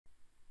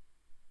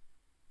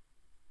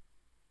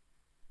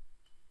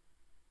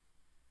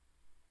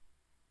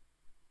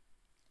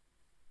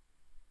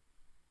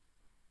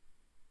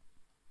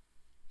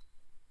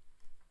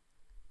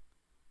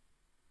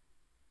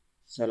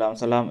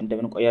ሰላም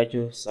እንደምን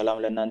ቆያችሁ ሰላም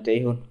ለእናንተ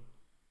ይሁን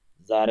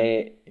ዛሬ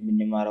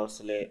የምንማረው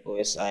ስለ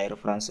OSI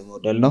Reference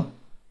Model ነው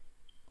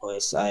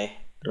OSI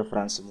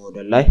Reference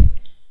Model ላይ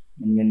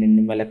ምን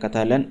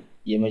እንመለከታለን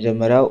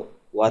የመጀመሪያው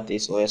what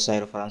is OSI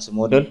Reference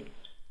Model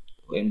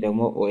ወይም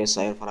ደግሞ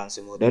OSI Reference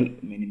Model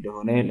ምን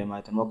እንደሆነ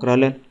ለማየት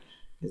እንሞክራለን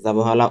ከዛ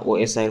በኋላ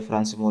OSI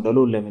Reference Model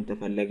ለምን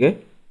ተፈለገ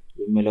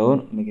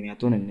የሚለውን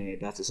ምክንያቱን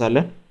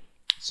እንዳስሳለን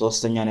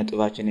ሶስተኛ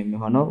ነጥባችን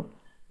የሚሆነው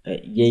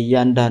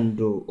የእያንዳንዱ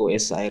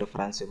OSI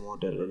Reference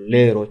Model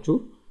ሌየሮቹ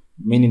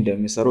ምን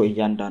እንደሚሰሩ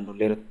እያንዳንዱ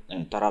ሌየር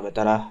ተራ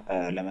በተራ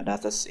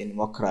ለመዳሰስ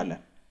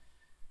እንሞክራለን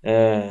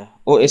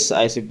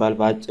OSI ሲባል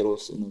ባጭሩ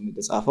ነው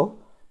የሚጻፈው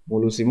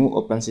ሙሉ ስሙ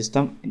Open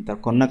System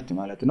Interconnect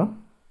ማለት ነው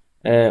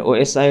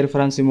OSI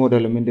Reference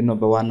Model ምንድነው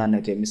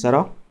በዋናነት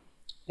የሚሰራው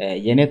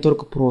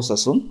የኔትወርክ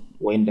ፕሮሰሱን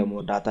ወይም ደግሞ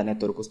ዳታ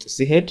ኔትወርክ ውስጥ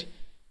ሲሄድ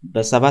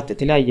በሰባት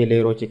የተለያየ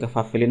ሌየሮች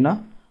ይከፋፍልና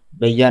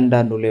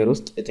በእያንዳንዱ ሌየር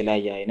ውስጥ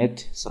የተለያየ አይነት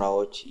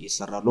ስራዎች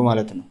ይሰራሉ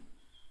ማለት ነው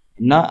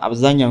እና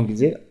አብዛኛው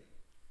ጊዜ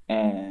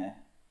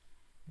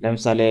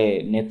ለምሳሌ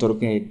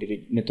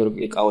ኔትወርክ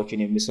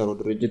እቃዎችን የሚሰሩ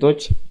ድርጅቶች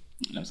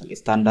ለምሳሌ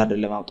ስታንዳርድ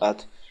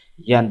ለማውጣት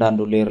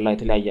እያንዳንዱ ሌየር ላይ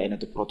የተለያየ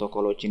አይነት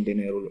ፕሮቶኮሎች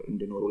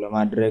እንዲኖሩ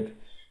ለማድረግ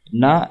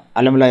እና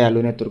ዓለም ላይ ያሉ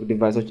ኔትወርክ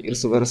ዲቫይሶች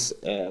እርስ በርስ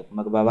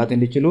መግባባት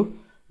እንዲችሉ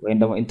ወይም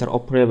ደግሞ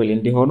ኢንተርኦፐሬብል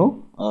እንዲሆኑ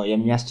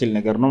የሚያስችል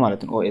ነገር ነው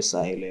ማለት ነው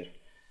OSI ሌየር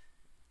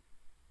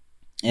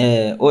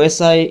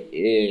OSI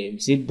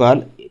ሲባል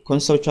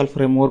ኮንሰፕቹዋል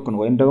ፍሬምወርክ ነው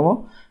ወይም ደግሞ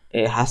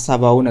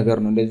ሐሳባው ነገር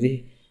ነው እንደዚህ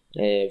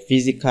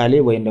ፊዚካሊ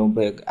ወይም ደግሞ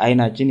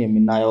በአይናችን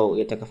የምናየው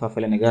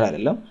የተከፋፈለ ነገር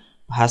አይደለም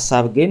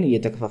ሐሳብ ግን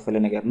የተከፋፈለ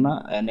ነገርና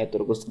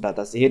ኔትወርክ ውስጥ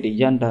ዳታ ሲሄድ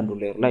እያንዳንዱ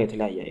ሌየር ላይ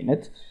የተለያየ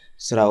አይነት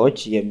ስራዎች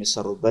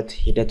የሚሰሩበት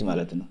ሂደት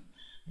ማለት ነው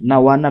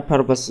እና ዋና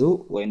ፐርፐሱ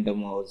ወይም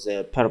ደግሞ the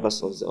purpose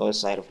of the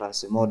OSI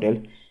Reference Model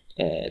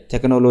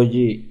ቴክኖሎጂ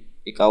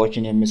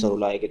እቃዎችን የሚሰሩ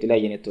ላይ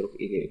የተለያየ ኔትወርክ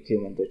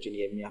ኢኩዊፕመንቶችን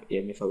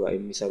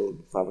የሚሰሩ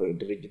ፋብሪካ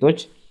ድርጅቶች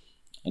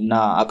እና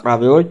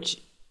አቅራቢዎች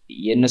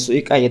የነሱ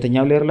እቃ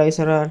የትኛው ሌየር ላይ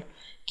ይሰራል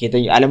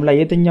ዓለም ላይ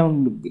የትኛው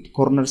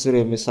ኮርነር ስር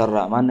የሚሰራ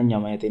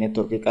ማንኛውም አይነት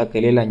ኔትወርክ እቃ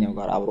ከሌላኛው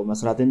ጋር አብሮ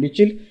መስራት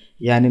እንዲችል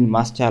ያንን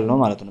ማስቻል ነው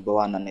ማለት ነው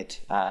በዋናነት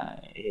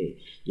ይሄ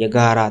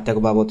የጋራ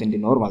ተግባቦት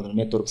እንዲኖር ማለት ነው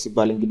ኔትወርክ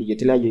ሲባል እንግዲህ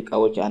የተለያዩ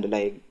እቃዎች አንድ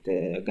ላይ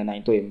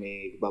ተገናኝተው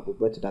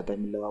የሚግባቡበት ዳታ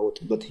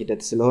የሚለዋወጡበት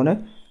ሂደት ስለሆነ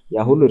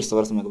ያ ሁሉ እርስ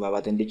በርስ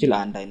መግባባት እንዲችል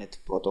አንድ አይነት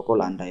ፕሮቶኮል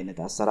አንድ አይነት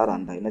አሰራር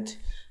አንድ አይነት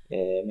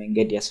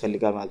መንገድ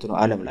ያስፈልጋል ማለት ነው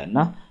ዓለም ላይና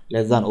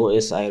ለዛን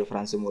OSI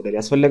Reference Model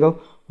ያስፈልገው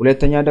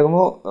ሁለተኛ ደግሞ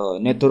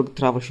ኔትወርክ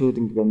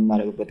ትራብልሹቲንግ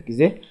በምናደርግበት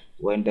ጊዜ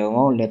ወይም ደግሞ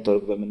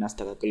ኔትወርክ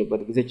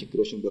በመናስተካክልበት ጊዜ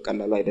ችግሮችን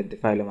በቀላሉ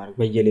አይደንቲፋይ ለማድረግ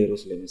በየሌየሩ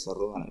ስለሚሰሩ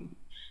ማለት ነው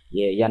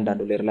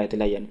የእያንዳንዱ ሌየር ላይ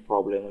የተለያየ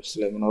ፕሮብሌሞች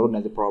ስለሚኖሩ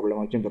እነዚህ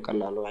ፕሮብሌሞችን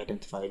በቀላሉ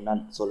አይደንቲፋይ እና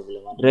ሶልቭ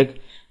ለማድረግ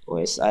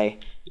OSI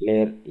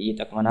ሌየር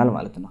ይጠቅመናል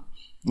ማለት ነው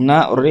እና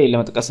ኦሬዲ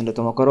ለመጥቀስ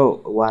እንደተሞከረው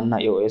ዋና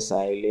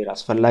የOSI ሌየር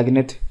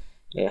አስፈላጊነት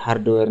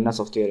ሃርድዌር እና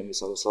ሶፍትዌር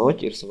የሚሰሩ ሰዎች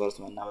እርስ በርስ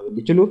መናበብ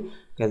እንዲችሉ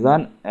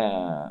ከዛን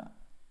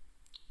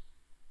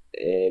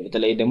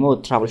በተለይ ደግሞ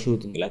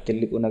ትራብልሹቲንግ ላይ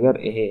ትልቁ ነገር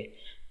ይሄ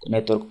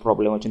ኔትወርክ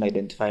ፕሮብሌሞችን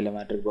አይደንቲፋይ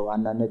ለማድረግ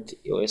በዋናነት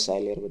የOSI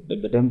ሌየር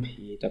በደንብ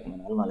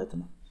ይጠቅመናል ማለት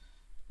ነው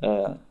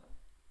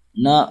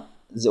እና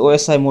the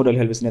OSI model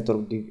helps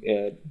network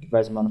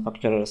device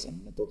manufacturers and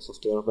network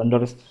software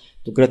vendors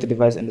to create a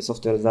device and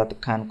software that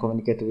can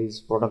communicate with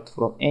product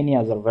from any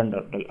other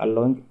vendor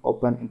allowing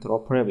open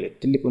interoperability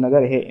ትልቁ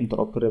ነገር ይሄ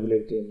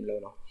interoperability የሚለው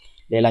ነው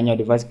ሌላኛው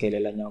ዲቫይስ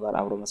ከሌላኛው ጋር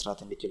አብሮ መስራት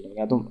እንዲችል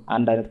ምክንያቱም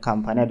አንድ አይነት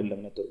ካምፓኒ አይደለም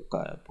ኔትወርክ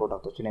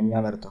ፕሮዳክቶችን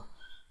የሚያመርተው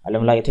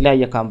ዓለም ላይ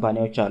የተለያየ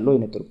ካምፓኒዎች አሉ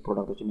የኔትወርክ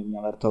ፕሮዳክቶችን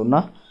የሚያመርተውና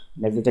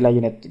እነዚህ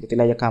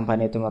የተለያየ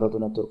ካምፓኒ የተመረጡ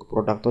ኔትወርክ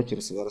ፕሮዳክቶች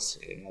እርስ በርስ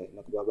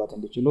መግባባት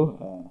እንዲችሉ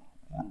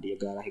አንድ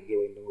የጋራ ህግ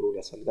ወይም ደግሞ ሩል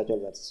ያስፈልጋቸዋል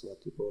that's what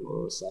we call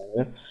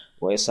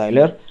OSI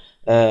layer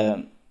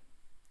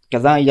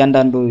ከዛ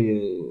እያንዳንዱ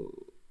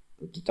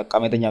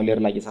ተጠቃሚተኛው ሌየር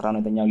ላይ እየሰራ ነው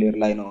የተኛው ሌየር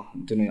ላይ ነው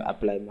እንትኑ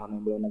አፕላይ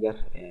የሚሆነው ብሎ ነገር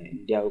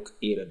እንዲያውቅ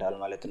ይረዳል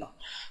ማለት ነው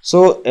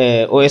ሶ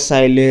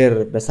OSI layer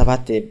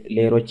በሰባት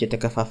ሌየሮች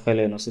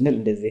የተከፋፈለ ነው ስንል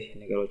እንደዚህ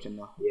ነገሮችን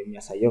ነው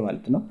የሚያሳየው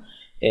ማለት ነው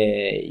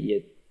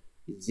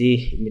እዚህ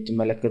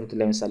የምትመለከቱት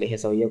ለምሳሌ ይሄ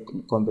ሰውዬ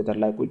ኮምፒውተር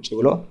ላይ ቁጭ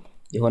ብሎ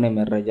የሆነ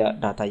መረጃ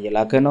ዳታ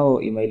እየላከ ነው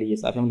ኢሜል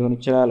እየጻፈም ሊሆን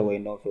ይችላል ወይ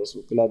ነው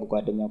ፌስቡክ ላይ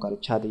ጓደኛው ጋር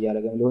ቻት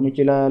እያደረገም ሊሆን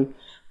ይችላል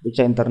ብቻ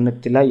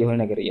ኢንተርኔት ላይ የሆነ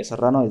ነገር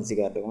እየሰራ ነው እዚህ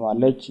ጋር ደግሞ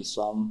አለች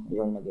እሷም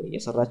የሆነ ነገር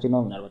እየሰራች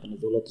ነው ምናልባት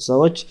እነዚህ ሁለት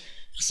ሰዎች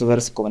እርስ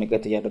በርስ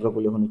ኮሙኒኬት እያደረጉ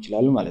ሊሆን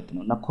ይችላል ማለት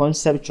ነው እና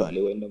ኮንሰፕቹዋሊ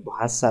ወይ ደግሞ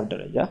በሐሳብ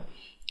ደረጃ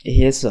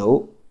ይሄ ሰው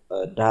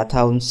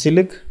ዳታውን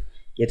ሲልክ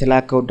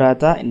የተላከው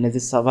ዳታ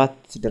እነዚህ ሰባት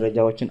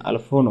ደረጃዎችን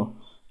አልፎ ነው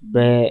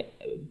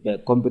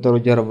በኮምፒውተሩ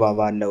ጀርባ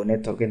ባለው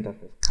ኔትወርክ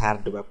ኢንተርፌስ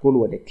ካርድ በኩል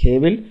ወደ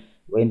ኬብል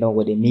ወይ ደግሞ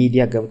ወደ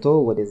ሚዲያ ገብቶ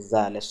ወደዛ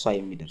ለሷ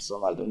የሚደርሰው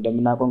ማለት ነው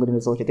እንደምናውቀው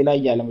እንግዲህ ሰዎች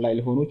የተለያየ ዓለም ላይ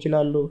ሊሆኑ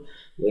ይችላሉ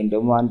ወይ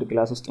ደግሞ አንድ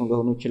ክላስ ውስጥ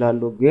ሊሆኑ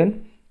ይችላሉ ግን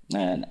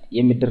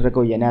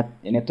የሚደረገው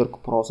የኔትወርክ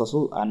ፕሮሰሱ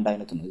አንድ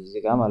አይነት ነው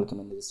እዚህ ጋር ማለት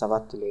ነው እነዚህ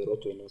ሰባት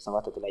ሌየሮች ወይ ደግሞ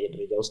ሰባት የተለያየ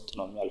ደረጃ ውስጥ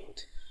ነው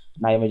የሚያልፉት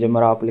እና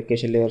የመጀመሪያው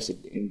አፕሊኬሽን ሌየር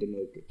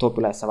ቶፕ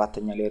ላይ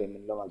ሰባተኛ ሌየር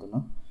የሚለው ማለት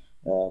ነው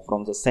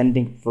from the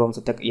sending from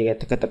the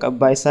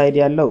ተቀባይ ሳይድ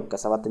ያለው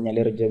ከሰባተኛ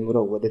ሌየር ጀምሮ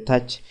ወደ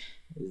ታች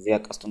እዚያ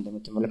ቀስቱ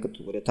እንደምትመለከቱ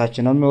ወደ ታች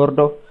ነው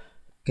የሚወርደው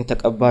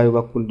ከተቀባዩ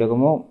በኩል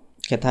ደግሞ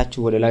ከታች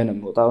ወደ ላይ ነው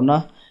የሚወጣውና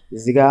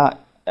እዚህ ጋር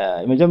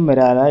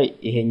መጀመሪያ ላይ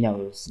ይሄኛው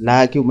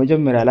ላኪው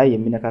መጀመሪያ ላይ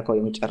የሚነካካው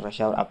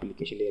የመጨረሻው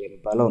አፕሊኬሽን ሌየር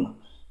የሚባለው ነው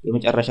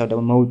የመጨረሻው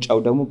ደግሞ መውጫው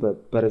ደግሞ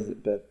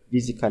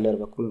በፊዚካል ሌየር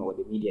በኩል ነው ወደ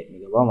ሚዲያ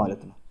የሚገባው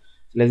ማለት ነው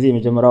ስለዚህ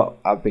የመጀመሪያው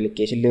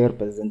አፕሊኬሽን ሌየር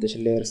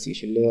ፕሬዘንቴሽን ሌየር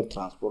ሴሽን ሌየር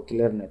ትራንስፖርት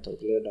ሌየር ኔትወርክ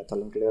ሌየር ዳታ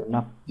ሊንክ ሌየር እና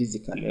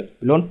ፊዚካል ሌየር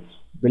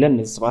ብለን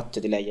ሰባት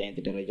የተለያየ አይነት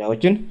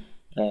ደረጃዎችን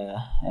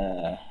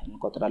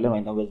እንቆጥራለን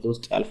ወይ ነው በዚህ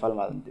ውስጥ ያልፋል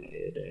ማለት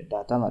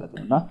ዳታ ማለት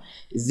ነውና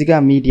እዚህ ጋር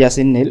ሚዲያ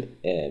ስንል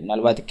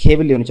ምናልባት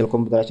ኬብል ሊሆን ይችላል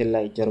ኮምፒውተራችን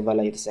ላይ ጀርባ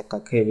ላይ የተሰካ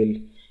ኬብል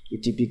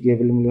ኢቲፒ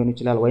ኬብል ሊሆን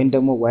ይችላል ወይም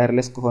ደግሞ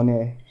ዋየርለስ ከሆነ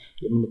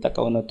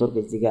የምንጠቀመው ኔትወርክ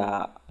እዚህ ጋር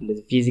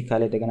እንደዚህ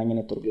ፊዚካሊ የተገናኘ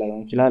ኔትወርክ ላይ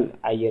ሊሆን ይችላል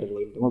አየር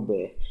ወይም ደግሞ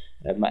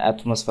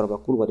በአትሞስፌር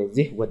በኩል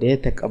ወደዚህ ወደ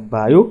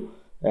ተቀባዩ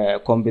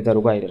ኮምፒውተሩ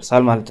ጋር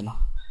ይደርሳል ማለት ነው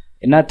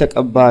እና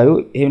ተቀባዩ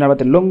ይሄ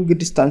ምናልባት ሎንግ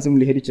ዲስታንስም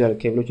ሊሄድ ይችላል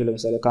ኬብሎቹ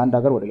ለምሳሌ ከአንድ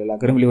ሀገር ወደ ሌላ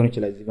ሀገርም ሊሆን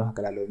ይችላል እዚህ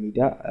መካከል ያለው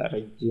ሚዲያ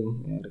ረጅም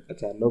ርቀት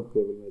ያለው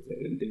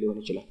ኬብል ሊሆን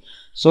ይችላል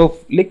ሶ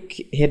ልክ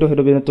ሄዶ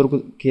በኔትወርክ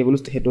ኬብል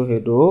ውስጥ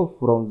ሄዶ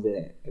from the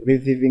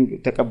receiving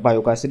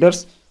ተቀባዩ ጋር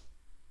ሲደርስ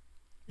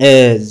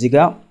እዚህ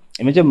ጋር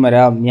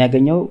የመጀመሪያ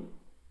የሚያገኘው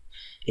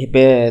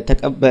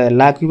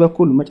በላኪው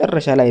በኩል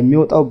መጨረሻ ላይ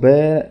የሚወጣው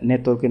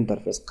በኔትወርክ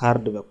ኢንተርፌስ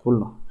ካርድ በኩል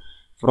ነው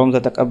from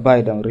the ተቀባይ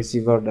ደግሞ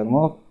ሪሲቨር ደግሞ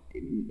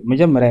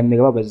መጀመሪያ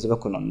የሚገባው በዚህ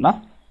በኩል ነውና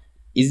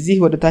እዚህ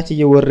ወደ ታች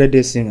እየወረደ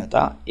ሲመጣ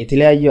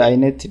የተለያዩ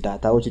አይነት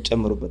ዳታዎች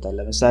ይጨምሩበታል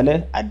ለምሳሌ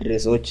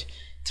አድሬሶች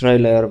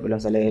ትሬለር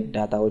ለምሳሌ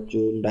ዳታዎቹ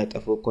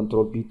እንዳይጠፉ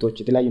ኮንትሮል ቢቶች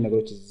የተለያዩ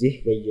ነገሮች እዚህ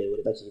ወደ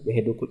ታች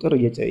በሄዱ ቁጥር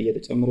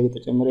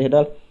እየተጨመረ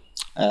ይሄዳል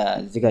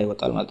እዚህ ጋር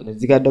ይወጣል ማለት ነው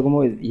እዚህ ጋር ደግሞ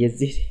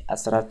የዚህ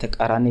አሰራር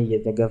ተቃራኒ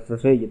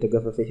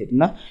እየተገፈፈ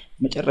ይሄድና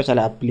መጨረሻ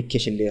ላይ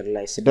አፕሊኬሽን ሌየር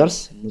ላይ ሲደርስ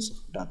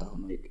ንጹህ ዳታ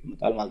ሆኖ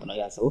ይመጣል ማለት ነው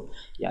ያ ሰው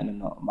ያንን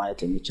ነው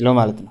ማየት የሚችለው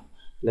ማለት ነው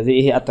ስለዚህ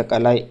ይሄ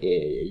አጠቃላይ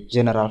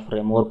ጀነራል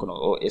ፍሬምወርክ ነው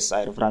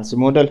OSI Reference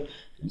Model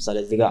ለምሳሌ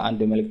እዚህ ጋር አንድ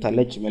መልእክት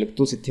አለች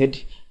መልእክቱ ስትሄድ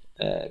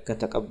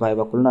ከተቀባይ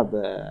በኩልና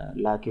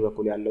በላኪ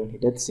በኩል ያለውን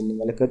ሂደት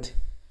ስንመለከት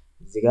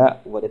እዚህ ጋር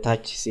ወደ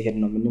ታች ሲሄድ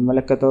ነው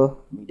የምንመለከተው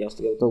ሚዲያ ውስጥ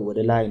ገብቶ ወደ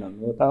ላይ ነው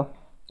የሚወጣው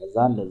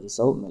ከዛ ለዚህ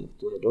ሰው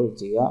መልእክቱ ሄዶ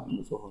እዚህ ጋር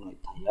ንጹህ ሆኖ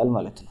ይታያል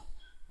ማለት ነው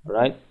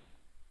ኦልራይት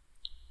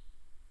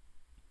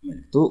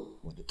መልእክቱ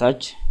ወደ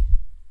ታች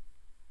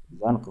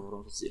ዛን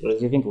ከፍሮም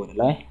ሪሲቪንግ ወደ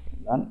ላይ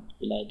ዛን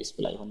ላይ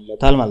ዲስፕሌይ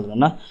ሆነለታል ማለት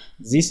ነውና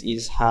this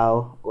is how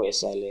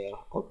OSI layer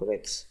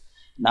operates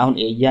now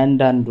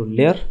እያንዳንዱ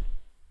ሌየር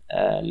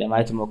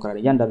ለማየት ሞክራለሁ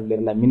እያንዳንዱ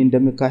ሌየር ላይ ምን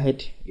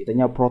እንደሚካሄድ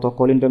የትኛው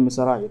ፕሮቶኮል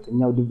እንደሚሰራ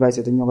የትኛው ዲቫይስ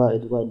የትኛው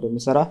ጋር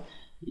እንደሚሰራ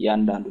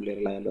እያንዳንዱ ሌየር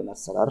ላይ ያለውን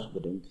አሰራር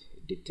በደንብ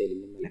ዲቴይል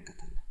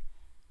እንመለከታለን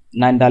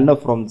እና እንዳልነው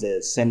from the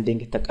sending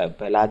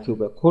ተቀበላኪው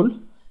በኩል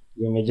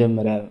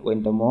የመጀመሪያ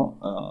ወይም ደግሞ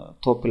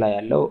ቶፕ ላይ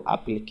ያለው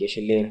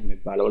አፕሊኬሽን ሌየር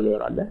የሚባለው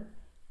ሌየር አለ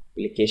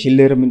አፕሊኬሽን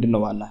ሌየር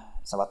ምንድነው ዋና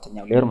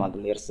ሰባተኛው ሌየር ማለት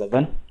ሌየር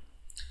 7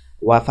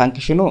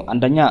 ፋንክሽኑ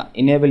አንደኛ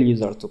enable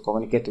user to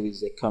communicate with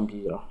the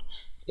computer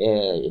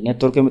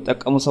ኔትወርክ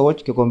የሚጠቀሙ ሰዎች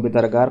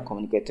ከኮምፒውተር ጋር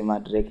ኮሙኒኬት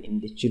ማድረግ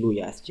እንዲችሉ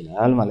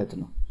ያስችላል ማለት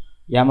ነው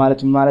ያ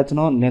ማለት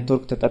ነው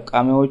ኔትወርክ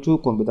ተጠቃሚዎቹ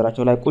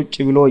ኮምፒውተራቸው ላይ ቁጭ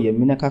ብሎ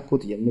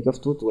የሚነካኩት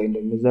የሚከፍቱት ወይም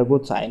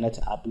የሚዘጉት አይነት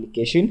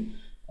አፕሊኬሽን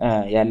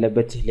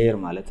ያለበት ሌየር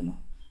ማለት ነው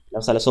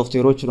ለምሳሌ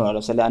ሶፍትዌሮች ነው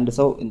ለምሳሌ አንድ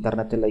ሰው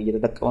ኢንተርኔት ላይ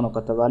እየተጠቀመ ነው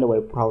ከተባለ ወይ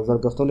ብራውዘር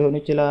ከፍቶ ሊሆን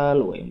ይችላል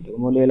ወይም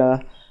ደግሞ ሌላ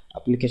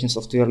አፕሊኬሽን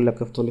ሶፍትዌር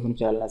ለከፍቶ ሊሆን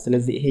ይችላል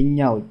ስለዚህ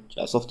ይሄኛው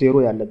ሶፍትዌሩ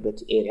ያለበት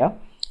ኤሪያ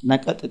እና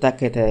ቀጥታ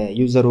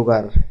ከዩዘሩ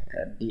ጋር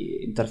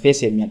ኢንተርፌስ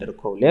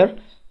የሚያደርገው ሌየር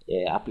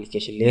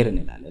አፕሊኬሽን ሌየር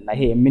እንላለን እና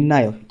ይሄ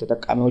የምናየው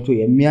ተጠቃሚዎቹ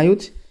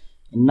የሚያዩት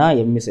እና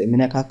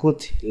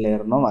የሚነካኩት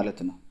ሌየር ነው ማለት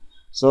ነው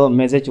ሶ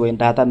ሜሴጅ ወይ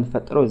ዳታ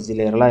የሚፈጠረው እዚህ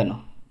ሌየር ላይ ነው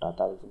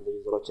ዳታ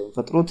ዩዘሮች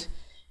የሚፈጥሩት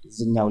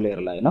እዚህኛው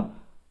ሌየር ላይ ነው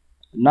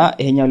እና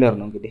ይሄኛው ሌየር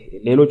ነው እንግዲህ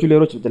ሌሎቹ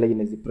ሌየሮች በተለይ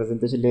እነዚህ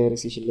ፕሬዘንቴሽን ሌየር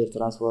ሴሽን ሌየር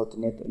ትራንስፖርት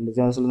ኔት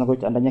እንደዚህ አይነት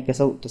ነገሮች አንደኛ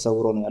ከሰው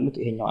ተሰውሮ ነው ያሉት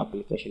ይሄኛው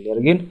አፕሊኬሽን ሌየር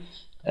ግን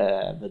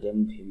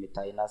በደንብ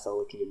የሚታይና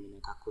ሰዎቹ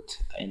የሚነካኩት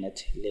አይነት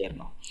ሌየር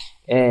ነው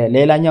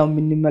ሌላኛው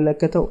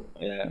የምንመለከተው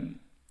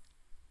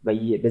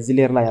በዚህ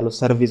ሌየር ላይ ያሉ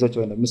ሰርቪሶች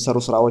ወይ የሚሰሩ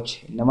ስራዎች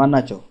እነማን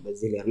ናቸው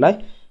በዚህ ሌየር ላይ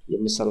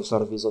የሚሰሩ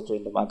ሰርቪሶች ወይ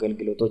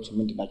አገልግሎቶች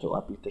ምንድናቸው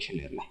አፕሊኬሽን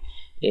ሌየር ላይ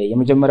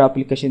የመጀመሪያው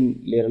አፕሊኬሽን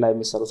ሌየር ላይ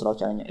የሚሰሩ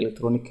ስራዎች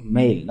ኤሌክትሮኒክ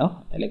ሜይል ነው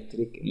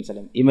ኤሌክትሪክ ለምሳሌ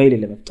ኢሜይል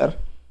ለመፍጠር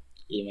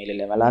ኢሜይል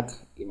ለመላክ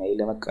ኢሜይል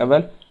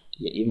ለመቀበል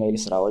የኢሜይል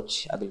ስራዎች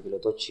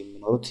አገልግሎቶች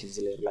የሚኖሩት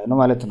እዚህ ሌየር ላይ ነው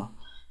ማለት ነው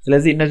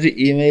ስለዚህ እነዚህ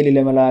ኢሜይል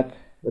ለመላክ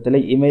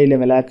በተለይ ኢሜይል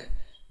ለመላክ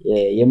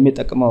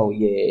የሚጠቅመው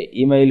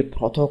የኢሜይል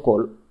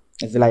ፕሮቶኮል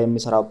እዚህ ላይ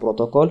የሚሰራው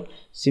ፕሮቶኮል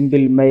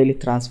ሲምፕል ሜይል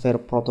ትራንስፈር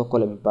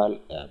ፕሮቶኮል የሚባል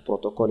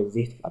ፕሮቶኮል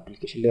እዚህ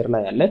አፕሊኬሽን ሌየር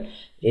ላይ ያለ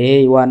ይሄ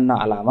ዋና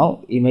አላማው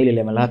ኢሜይል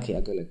ለመላክ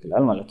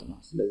ያገለግላል ማለት ነው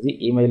ስለዚህ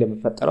ኢሜይል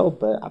የሚፈጠረው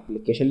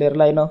በአፕሊኬሽን ሌየር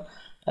ላይ ነው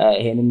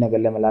ይሄንን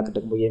ነገር ለመላክ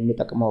ደግሞ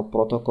የሚጠቅመው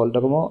ፕሮቶኮል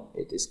ደግሞ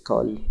it is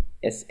called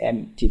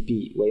SMTP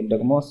ወይም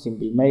ደግሞ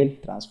ሲምፕል ሜይል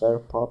ትራንስፈር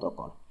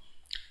ፕሮቶኮል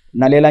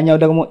እና ሌላኛው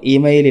ደግሞ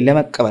ኢሜይል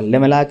ለመቀበል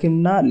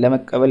ለመላክና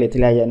ለመቀበል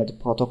የተለያየ አይነት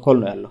ፕሮቶኮል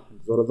ነው ያለው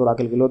ዞሮ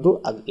አገልግሎቱ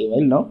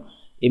ኢሜይል ነው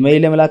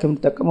ኢሜይል ለመላክ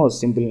የምንጠቀመው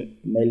ሲምፕል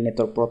ሜይል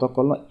ኔትወርክ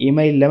ፕሮቶኮል ነው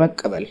ኢሜይል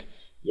ለመቀበል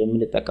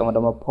የምንጠቀመው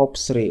ደግሞ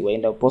POP3 ወይም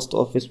ደግሞ ፖስት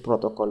ኦፊስ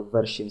ፕሮቶኮል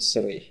ቨርዥን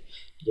 3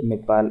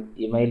 የሚባል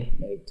ኢሜይል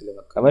መልእክት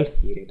ለመቀበል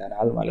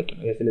ይረዳናል ማለት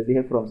ነው። ስለዚህ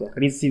ይሄ from the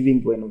receiving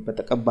ወይም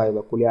በተቀባዩ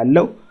በኩል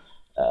ያለው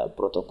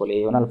ፕሮቶኮል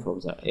ይሆናል። from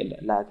the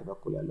ላኪ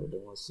በኩል ያለው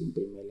ደግሞ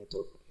simple mail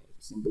network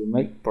simple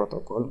mail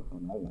ፕሮቶኮል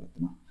ይሆናል ማለት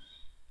ነው።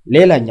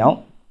 ሌላኛው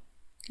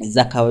እዛ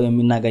አካባቢ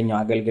የምናገኘው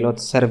አገልግሎት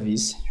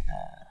ሰርቪስ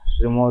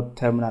ሪሞት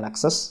ተርሚናል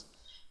አክሰስ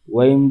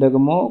ወይም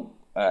ደግሞ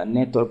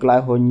ኔትወርክ ላይ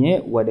ሆኜ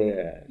ወደ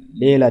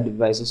ሌላ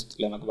ዲቫይስ ውስጥ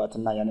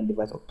ለመግባትና ያንን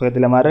ዲቫይስ ኦፕሬት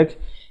ለማድረግ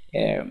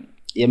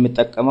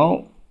የሚጠቀመው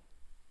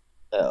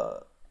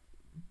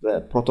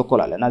ፕሮቶኮል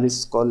አለ እና this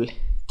is called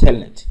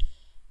telnet።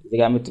 እዚህ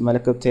ጋር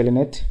የምትመለከቱት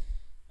telnet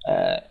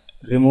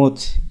ሪሞት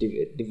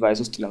ዲቫይስ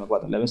ውስጥ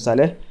ለመግባት ነው። ለምሳሌ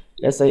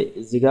let's say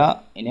እዚህ ጋር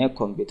እኔ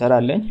ኮምፒውተር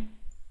አለኝ፣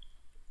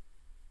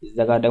 እዛ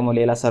ጋር ደግሞ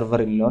ሌላ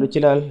ሰርቨር ሊኖር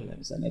ይችላል።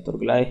 ለምሳሌ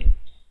ኔትወርክ ላይ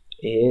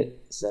ይሄ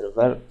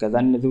ሰርቨር ከዛ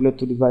እነዚህ ሁለቱ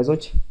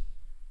ዲቫይሶች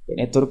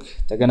በኔትወርክ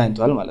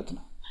ተገናኝተዋል ማለት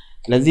ነው።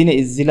 ስለዚህ እኔ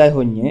እዚህ ላይ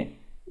ሆኜ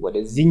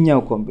ወደዚህኛው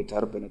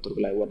ኮምፒውተር በኔትወርክ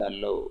ላይ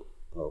ወዳለው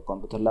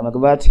ኮምፒውተር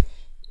ለመግባት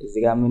እዚህ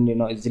ጋር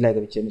ምንድነው እዚህ ላይ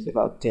ገብቼ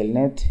የምጽፈው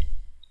telnet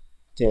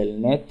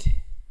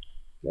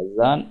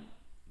ከዛን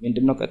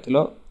ምንድነው ቀጥሎ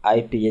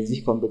IP የዚህ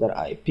ኮምፒውተር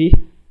IP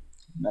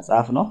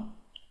መጻፍ ነው።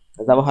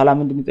 ከዛ በኋላ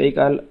ምንድነው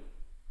ይጠይቃል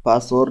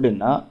ፓስወርድ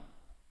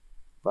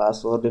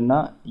እና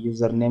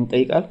ዩዘር ኔም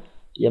ይጠይቃል።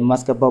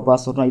 የማስገባው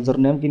ፓስወርድ እና ዩዘር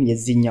ኔም ግን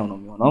የዚህኛው ነው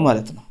የሚሆነው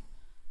ማለት ነው።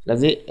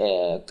 ስለዚህ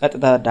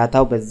ቀጥታ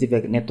ዳታው በዚህ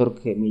በኔትወርክ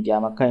ሚዲያ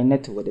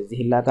አማካኝነት ወደዚህ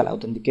ይላካል፣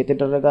 አውተንቲኬት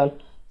ይደረጋል።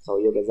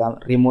 ሰውየው ገዛም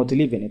ሪሞትሊ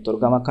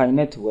በኔትወርክ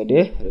አማካኝነት ወደ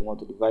ሪሞት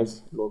ዲቫይስ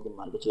ሎጊን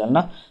ማድረግ ይችላልና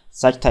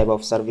such type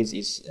of service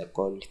is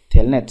called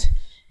telnet።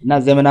 እና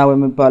ዘመናዊ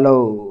የሚባለው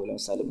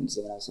ለምሳሌ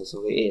ዘመናዊ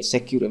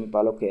ሴኩር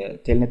የሚባለው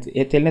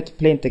telnet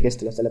plain text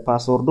ለምሳሌ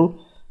ፓስወርዱ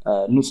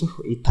ንጹህ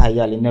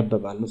ይታያል፣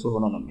 ይነበባል፣ ንጹህ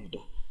ሆኖ ነው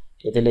የሚሄደው።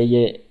 የተለየ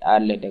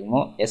አለ ደግሞ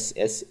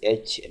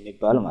SSH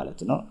የሚባል ማለት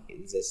ነው።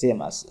 the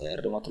same as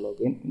remote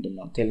login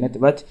እንደው telnet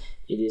but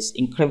it is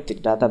encrypted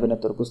data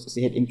በኔትወርክ ውስጥ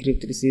ሲሄድ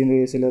encrypted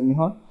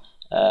ስለሚሆን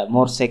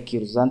more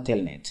secure than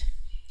telnet።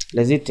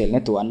 ለዚህ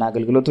telnet ዋና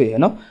አገልግሎቱ ይሄ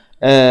ነው።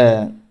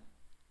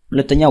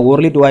 ሁለተኛ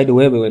world wide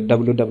web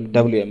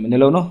www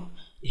የምንለው ነው።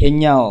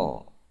 ይሄኛው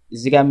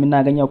እዚህ ጋር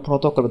የምናገኘው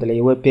ፕሮቶኮል በተለይ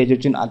ዌብ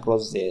ፔጆችን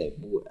across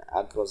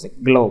the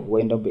globe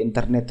ወይም ደግሞ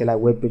ኢንተርኔት ላይ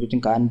ዌብ ፔጆችን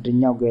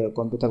ከአንደኛው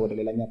ኮምፒውተር ወደ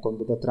ሌላኛው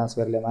ኮምፒውተር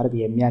ትራንስፈር ለማድረግ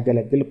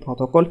የሚያገለግል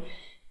ፕሮቶኮል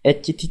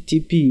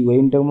HTTP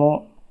ወይም ደግሞ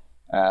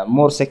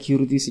more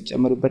security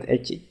ሲጨመርበት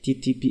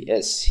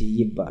HTTPS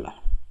ይባላል።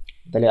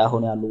 በተለይ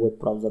አሁን ያሉ ዌብ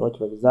ብራውዘሮች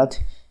በብዛት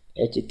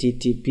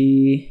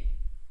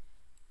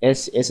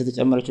HTTPS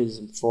ተጨመረችው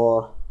for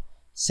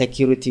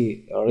security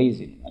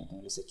reason ማለት ነው።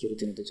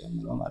 security ነው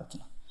ተጨመረው ማለት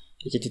ነው።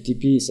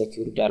 HTTP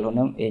security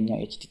አልሆነም፣ ይሄኛው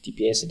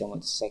HTTPS ደግሞ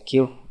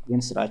secure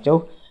ግን ስራቸው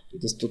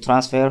it is to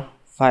transfer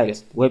files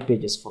web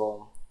pages from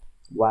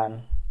one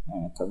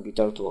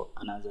computer to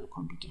another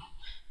computer።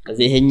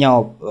 ስለዚህ ይሄኛው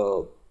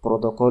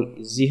ፕሮቶኮል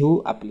እዚሁ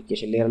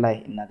አፕሊኬሽን ሌየር ላይ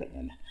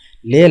እናገኛለን።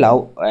 ሌላው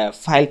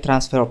ፋይል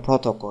ትራንስፈር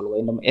ፕሮቶኮል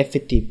ወይም ደግሞ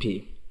FTP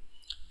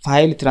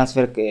ፋይል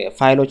ትራንስፈር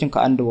ፋይሎችን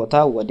ከአንድ ቦታ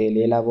ወደ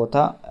ሌላ ቦታ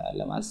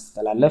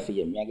ለማስተላለፍ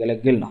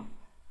የሚያገለግል ነው።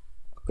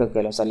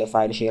 ለምሳሌ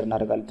ፋይል ሼር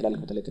እናደርጋለን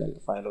ትላልቅ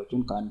ፋይሎችን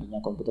ከአንደኛ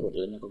ኮምፒውተር ወደ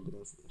ሌላኛው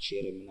ኮምፒውተር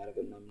ሼር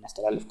የምናደርግና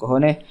የምናስተላልፍ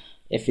ከሆነ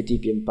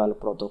FTP የሚባል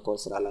ፕሮቶኮል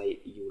ስራ ላይ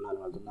ይውላል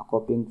ማለት ነው።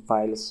 ኮፒንግ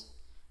ፋይልስ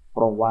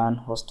from one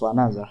host to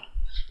another።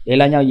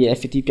 ሌላኛው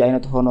የFTP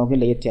አይነት ሆኖ ግን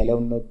ለየት ያለው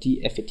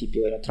TFTP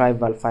ወይ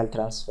ትራይቫል ፋይል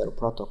ትራንስፈር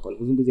ፕሮቶኮል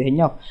ብዙ ጊዜ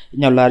ይሄኛው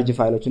ላርጅ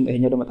ፋይሎችን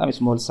ይሄኛው ደግሞ በጣም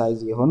ስሞል ሳይዝ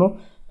የሆኑ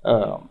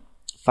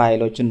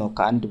ፋይሎችን ነው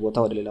ከአንድ ቦታ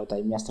ወደ ሌላ ቦታ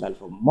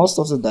የሚያስተላልፈው። most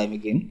of the time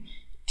ግን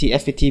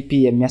TFTP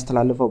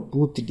የሚያስተላልፈው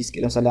boot disk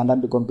ለምሳሌ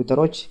አንዳንድ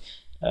ኮምፒውተሮች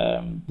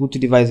boot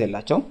ዲቫይስ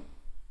ያላቸው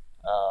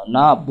እና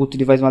boot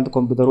ዲቫይስ ማለት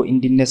ኮምፒውተሩ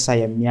እንዲነሳ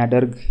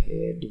የሚያደርግ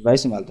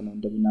ዲቫይስ ማለት ነው።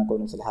 እንደምናውቀው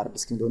ነው ስለ ሃርድ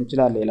ዲስክ ሊሆን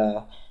ይችላል፣ ሌላ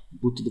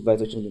boot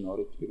ዲቫይሶችን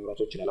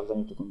ሊኖራቸው ይችላል።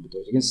 አብዛኞቹ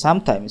ኮምፒውተሮች ግን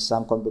sometimes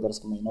some computers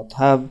may not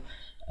have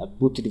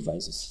boot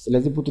devices።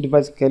 ስለዚህ boot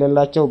device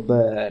ከሌላቸው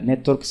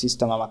በኔትወርክ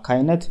ሲስተም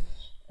አማካኝነት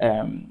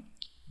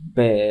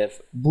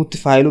በቡት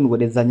ፋይሉን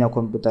ወደዛኛው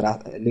ኮምፒውተር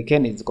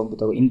ልከን እዚህ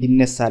ኮምፒውተሩ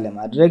እንዲነሳ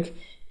ለማድረግ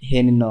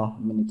ይሄንን ነው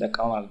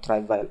የምንጠቀመው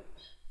ትራይቫል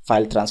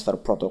ፋይል ትራንስፈር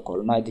ፕሮቶኮል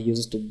እና it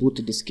uses to boot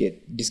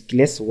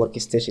diskless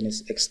workstations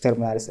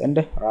externals and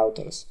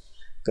routers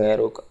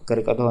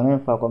ከርቀት ሆነ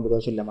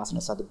ኮምፒውተሮችን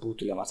ለማስነሳት ቡት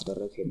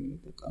ለማስደረግ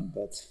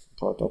የምንጠቀምበት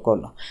ፕሮቶኮል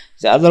ነው።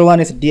 the other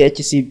one is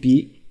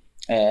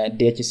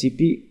DHCP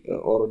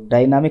or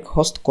dynamic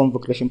host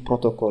configuration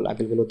protocol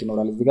አገልግሎት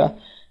ይኖራል እዚህ ጋር።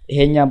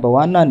 ይሄኛ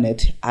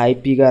በዋናነት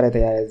IP ጋር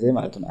የተያያዘ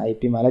ማለት ነው።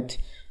 IP ማለት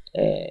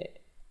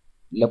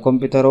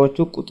ለኮምፒውተሮቹ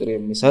ቁጥር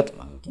የሚሰጥ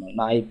ማለት ነው እና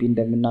IP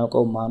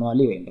እንደምናውቀው ማኑዋሊ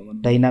ወይም ደግሞ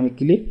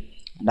ዳይናሚክሊ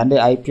አንዳንድ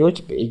IPዎች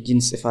በእጅን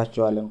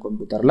ጽፋቸዋለን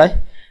ኮምፒውተር ላይ።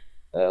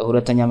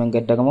 ሁለተኛ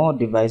መንገድ ደግሞ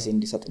ዲቫይስ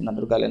እንዲሰጥ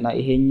እናደርጋለንና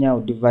ይሄኛው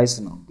ዲቫይስ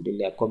ነው እንግዲህ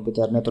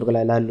ለኮምፒውተር ኔትወርክ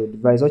ላይ ላሉ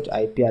ዲቫይሶች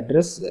IP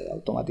አድሬስ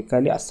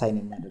አውቶማቲካሊ አሳይን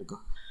የሚያደርገው።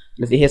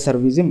 ስለዚህ ይሄ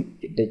ሰርቪስም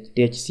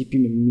DHCP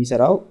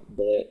የሚሰራው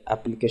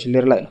በአፕሊኬሽን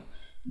ሌየር ላይ ነው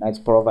እና it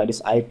provides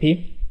IP።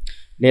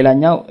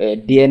 ሌላኛው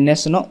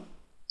DNS ነው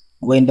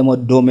ወይም ደግሞ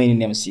ዶሜን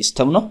ኔም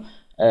ሲስተም ነው።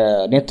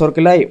 ኔትወርክ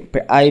ላይ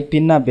በአይፒ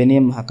እና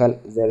በኔም መካከል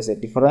there is a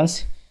difference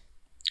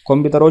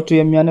ኮምፒውተሮቹ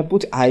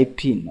የሚያነቡት አይፒ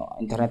ነው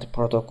ኢንተርኔት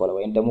ፕሮቶኮል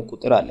ወይም ደግሞ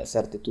ቁጥር አለ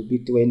 32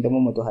 ቢት ወይም ደግሞ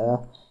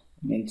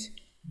 128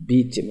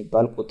 ቢት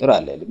የሚባል ቁጥር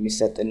አለ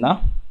የሚሰጥና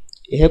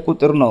ይሄ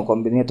ቁጥር ነው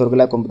ኔትወርክ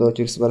ላይ ኮምፒውተሮቹ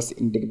እርስ በርስ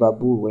እንዲግባቡ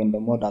ወይም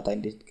ደግሞ ዳታ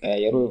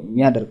እንዲቀያየሩ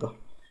የሚያደርገው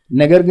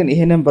ነገር ግን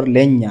ይሄ ነምበር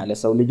ለኛ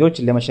ለሰው ልጆች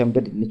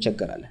ለመሸምደድ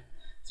እንቸገራለን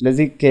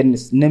ስለዚህ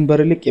ነምበር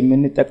ልክ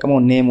የምንጠቀመው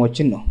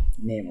ኔሞችን ነው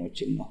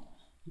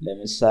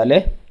ለምሳሌ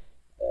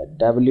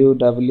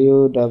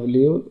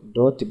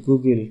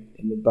www.google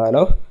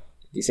የሚባለው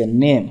is a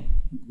name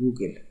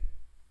Google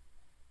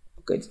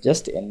okay it's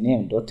just a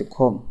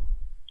name.com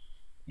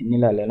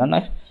እንላለን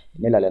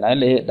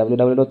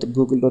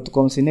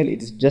www.google.com ሲነል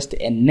it is just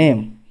a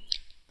name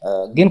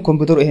ግን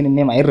ኮምፒውተሩ ይሄንን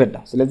ኔም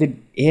አይረዳም ስለዚህ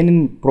ይሄንን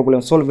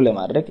ፕሮብሌም ሶልቭ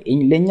ለማድረግ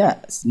ለኛ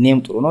ኔም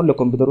ጥሩ ነው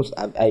ለኮምፒውተሩ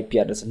አይፒ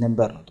አድረስ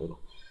ነምበር ነው ጥሩ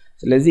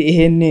ስለዚህ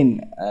ይሄንን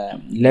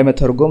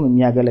ለመተርጎም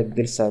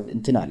የሚያገለግል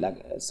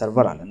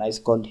ሰርቨር አለ እና is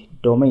called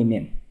domain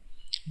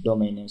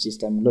name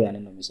system ብሎ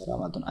ያንን ነው የሚሰራው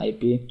ማለት ነው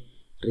IP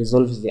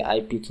resolves the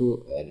IP to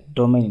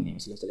domain name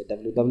ስለዚህ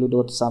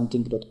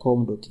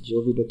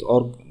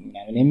www.something.com.gov.org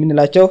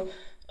የምንላቸው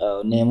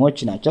ኔሞች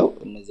ናቸው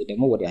እነዚህ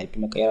ደግሞ ወደ IP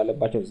መቀየር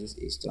አለባቸው this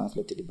is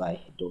translated by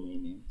domain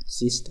name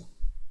system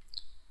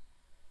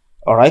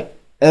all right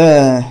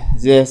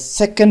the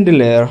second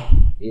layer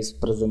is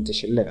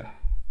presentation layer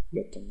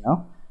ሁለተኛው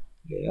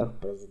layer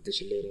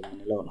presentation layer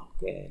የምንለው ነው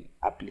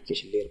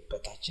ከአፕሊኬሽን layer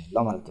በታች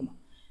ያለው ማለት ነው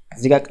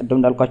እዚህ ጋር ቀደም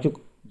እንዳልኳችሁ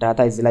ዳታ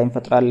እዚህ ላይ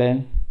እንፈጥራለን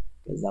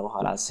ከዛ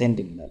በኋላ ሴንድ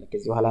እንላለን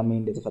ከዚህ በኋላ ምን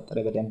እንደተፈጠረ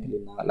በደንብ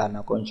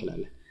ላናውቀው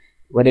እንችላለን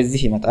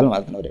ወደዚህ ይመጣል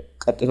ማለት ነው ወደ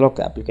ቀጥሎ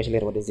ከአፕሊኬሽን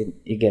layer ወደዚህ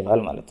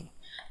ይገባል ማለት ነው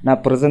እና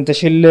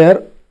presentation layer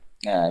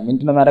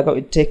ምንድነው የሚያደርገው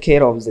it take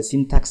care of the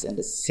syntax and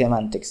the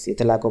semantics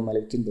የተላከው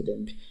መልእክትን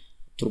በደንብ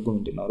ትርጉም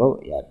እንዲኖረው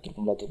ያ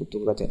ትርጉም ላይ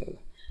ትኩረት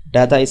ያደርጋል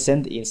data is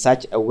sent in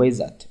such a way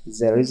that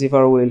the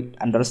receiver will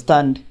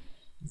understand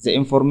the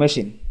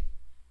information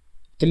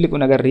ትልቁ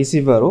ነገር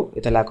ሪሲቨሩ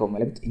የተላከው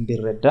መልእክት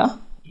እንዲረዳ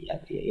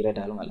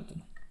ይረዳል ማለት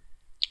ነው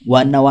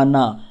ዋና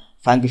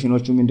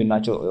ፋንክሽኖቹ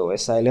ምንድናቸው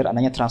OSI layer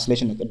አንደኛ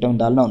ትራንስሌሽን ቀደም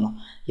እንዳልነው ነው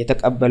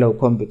የተቀበለው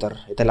ኮምፒውተር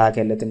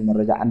የተላከለትን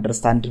መረጃ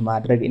አንደርስታንድ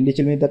ማድረግ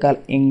እንዲችል ይጠቃል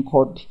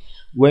ኢንኮድ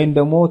ወይም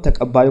ደግሞ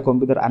ተቀባዩ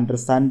ኮምፒውተር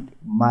አንደርስታንድ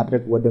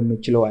ማድረግ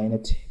ወደሚችለው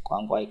አይነት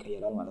ቋንቋ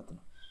ይቀየራል ማለት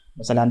ነው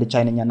ለምሳሌ አንድ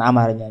ቻይንኛና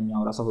አማርኛ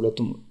የሚያወራ ሰው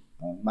ሁለቱም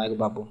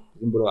ማይግባቡ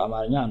ዝም ብሎ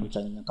አማርኛ አንዱ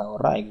ቻይንኛ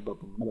ካወራ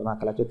አይግባቡም እና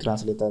በመካከላቸው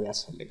ትራንስሌተር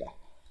ያስፈልጋል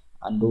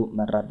አንዱ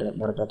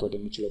መረዳት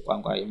ወደሚችለው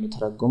ቋንቋ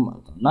የሚተረጉም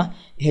ማለት ነውና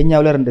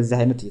ይሄኛው layer እንደዚህ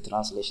አይነት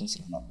የትራንስሌሽን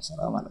ስራ ነው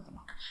የሚሰራው ማለት ነው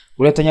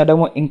ሁለተኛ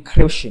ደግሞ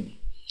ኢንክሪፕሽን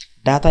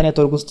ዳታ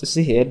ኔትወርክ ውስጥ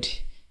ሲሄድ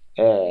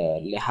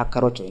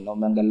ለሃከሮች ነው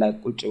መንገድ ላይ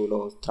ቁጭ ብሎ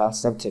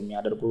ትራንስክሪፕት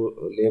የሚያደርጉ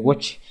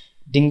ሌቦች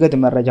ድንገት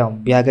መረጃውን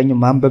ቢያገኙ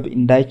ማንበብ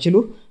እንዳይችሉ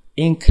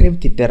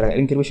ኢንክሪፕት ይደረጋል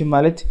ኢንክሪፕሽን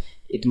ማለት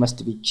it must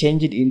be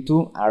changed into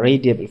a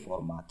readable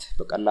format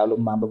በቀላሉ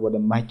ማንበብ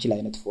ወደማይችል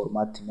አይነት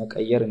ፎርማት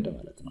መቀየር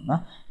እንደማለት ነውና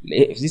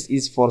this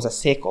is for the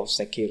sake of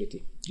security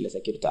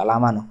ለሴኩሪቲ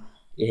አላማ ነው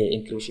ይሄ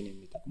ኢንክሪፕሽን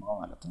የሚጠቅመው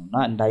ማለት ነውና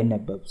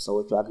እንዳይነበብ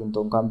ሰዎች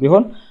አግኝተው እንኳን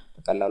ቢሆን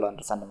በቀላሉ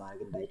አንደርስታንድ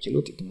ማድረግ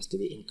እንዳይችሉት it must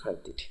be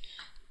encrypted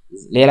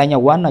ሌላኛው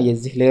ዋና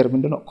የዚህ ሌየር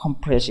ምንድነው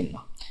ኮምፕሬሽን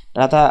ነው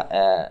ዳታ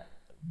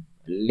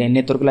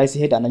ለኔትወርክ ላይ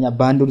ሲሄድ አንደኛ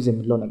ባንድዊድዝ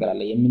የሚለው ነገር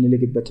አለ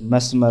የምንልክበት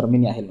መስመር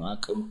ምን ያህል ነው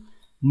አቅሙ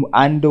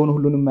አንዱን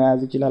ሁሉንም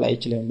መያዝ ይችላል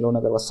አይችልም የሚለው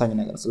ነገር ወሳኝ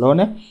ነገር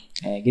ስለሆነ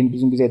ግን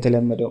ብዙ ጊዜ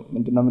የተለመደው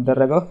ምንድነው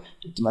የሚደረገው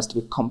it must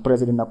be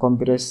compressed እና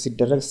compress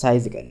ሲደረግ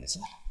ሳይዝ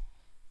ይቀንሳል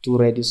to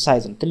reduce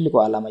size ትልቁ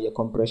ዓላማ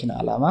የኮምፕሬሽን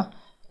ዓላማ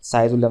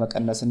ሳይዙን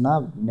ለመቀነስና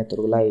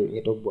ኔትወርክ ላይ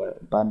ሄዶ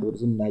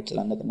ባንድዊድዙን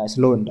እንዳይጨናነቅና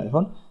ስሎው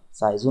እንዳይሆን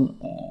ሳይዙን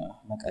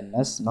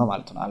መቀነስ ነው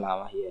ማለት ነው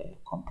ዓላማ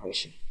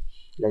የኮምፕሬሽን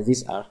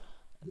these are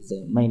the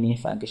main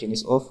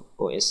functions of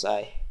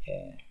OSI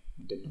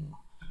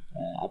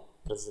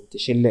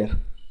presentation layer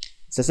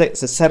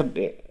third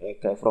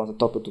from the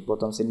top to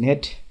bottom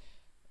ስንሄድ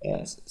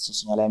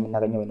ሶስተኛ ላይ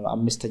የምናገኘው ወይ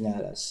አምስተኛ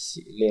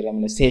layer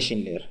ማለት session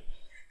layer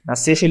እና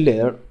session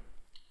layer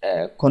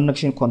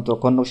connection control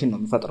connection ነው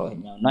የሚፈጥረው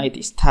ይሄኛውና it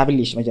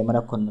establish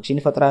መጀመሪያ connection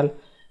ይፈጥራል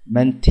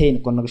maintain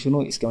connection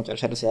እስከ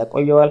መጨረሻ ድረስ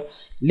ያቆየዋል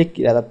ልክ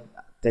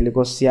ቴሌኮ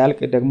ሲያልቅ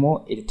ደግሞ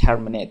it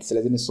terminate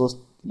ስለዚህ ሶስት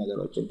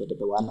ነገሮችን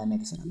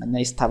በዋናነት ይሰራል እና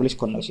establish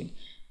connection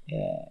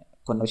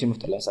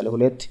መፍጠር ለምሳሌ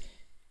ሁለት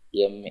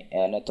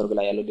የኔትወርክ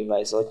ላይ ያሉ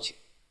ዲቫይሶች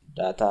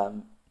ዳታ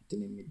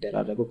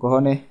የሚደራረጉ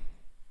ከሆነ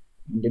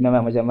ምንድነው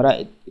መጀመሪያ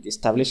it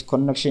establish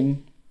connection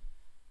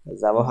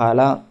ከዛ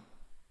በኋላ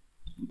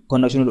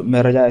ኮኔክሽኑ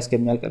መረጃ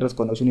እስከሚያልቅ ድረስ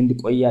ኮኔክሽኑ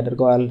እንዲቆይ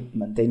ያደርገዋል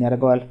maintain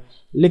ያደርገዋል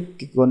ልክ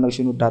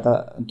ኮኔክሽኑ ዳታ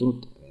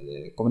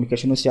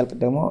ኮሙኒኬሽኑ ሲያልቅ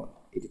ደግሞ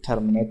it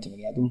terminate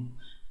ምክንያቱም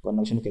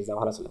ኮኔክሽኑ ከዛ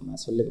በኋላ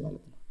ስለማያስፈልግ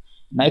ማለት ነው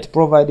እና it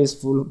provides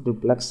full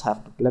duplex half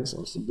duplex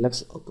or simplex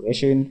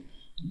operation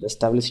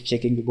establish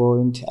checking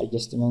point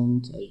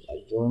adjustment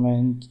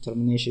adjournment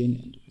termination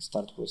and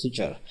restart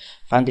procedure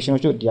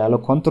functions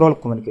dialog control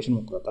communication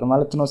መቆጣጠር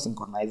ማለት ነው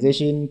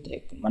synchronization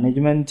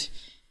management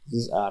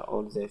these are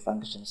all the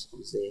functions of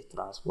the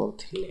transport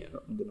layer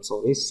so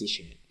this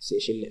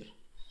session layer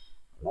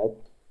right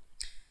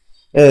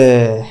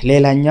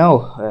ሌላኛው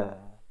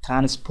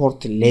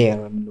ትራንስፖርት ሌየር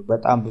ነው።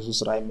 በጣም ብዙ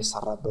ስራ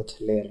የሚሰራበት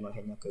ሌየር ነው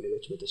ይሄኛው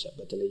ከሌሎች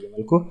በተለየ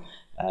መልኩ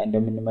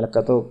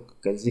እንደምንመለከተው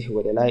ከዚህ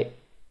ወደ ላይ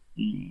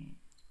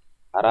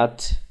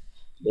 4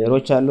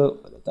 ሌየሮች አሉ፣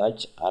 ወደ ታች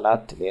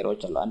 4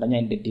 ሌየሮች አሉ። አንደኛ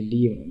እንደ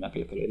ድልድይ ነው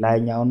የሚያገለግለው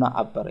ላይኛውና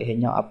አፐር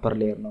ይሄኛው አፐር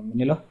ሌየር ነው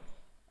የምንለው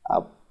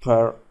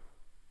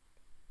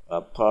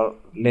upper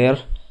layer,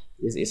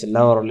 this is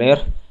lower layer,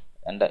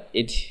 and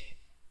it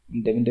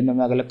እንደምንድነው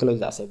የሚያገለግለው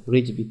as a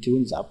bridge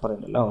between the upper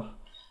and the lower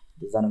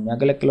እዛ ነው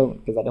የሚያገለግለው።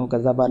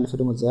 ከዛ ባለፈ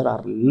ደግሞ there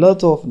are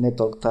lot of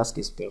network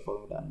tasks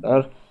performed under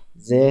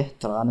the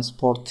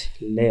transport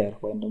layer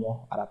ወይም ደግሞ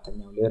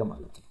አራተኛው ሌየር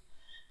ማለት ነው።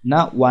 እና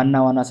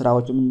ዋና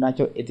ስራዎቹ ምን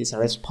ናቸው? it is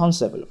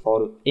responsible for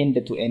end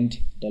to end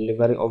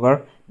delivery over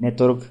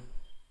network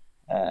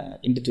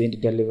end to end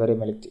delivery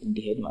መልእክት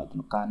እንዲሄድ ማለት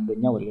ነው።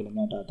 ከአንደኛው ወደ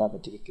ሌላኛው ዳታ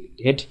በትክክል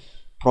እንዲሄድ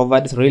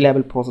provides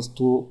reliable process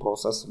to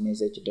process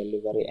message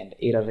delivery and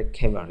error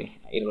recovery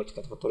ኤረሮች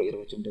ከተፈጠሩ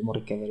ኤረሮችን ደግሞ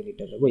ሪከቨሪ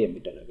ሊደረጉ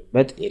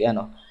የሚደረግበት ኤሪያ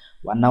ነው።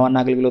 ዋና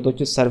አገልግሎቶቹ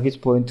service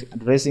point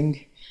addressing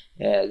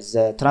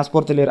the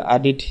transport layer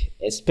added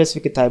a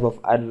specific type of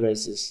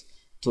addresses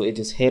to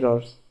its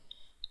headers.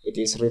 It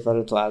is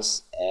referred to as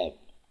a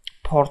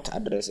port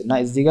address እና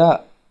እዚህ ጋር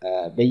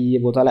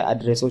በየቦታ ላይ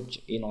አድሬሶች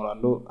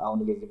ይኖራሉ። አሁን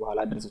ከዚህ በኋላ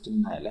አድሬሶችን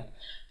እናያለን።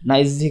 እና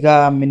እዚህ ጋር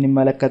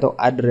የምንመለከተው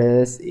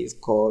አድሬስ is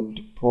called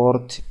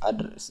port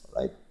address,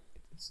 right?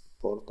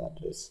 port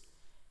address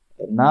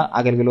እና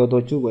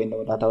አገልግሎቶቹ ወይም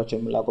ዳታዎች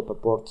የሚላኩት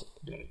በፖርት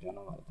ደረጃ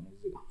ነው ማለት ነው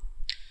እዚህ ጋር።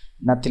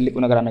 እና ትልቁ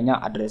ነገር አንደኛ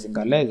አድሬሲንግ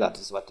አለ that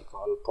is what we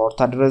call port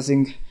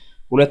addressing።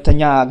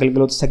 ሁለተኛ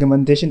አገልግሎት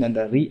segmentation and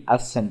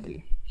reassembly።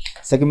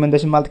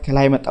 segmentation ማለት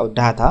ከላይ መጣው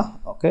ዳታ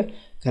ኦኬ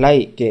ከላይ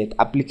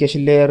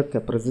ከአፕሊኬሽን ሌየር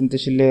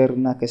ከፕሬዘንቴሽን ሌየር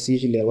እና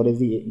ከሲዥን ሌየር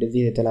ወደዚህ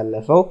እንደዚህ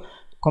የተላለፈው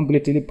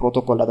ኮምፕሊትሊ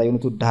ፕሮቶኮል ዳታ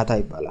ዩኒቱ ዳታ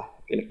ይባላል።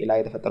 ላይ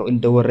የተፈጠረው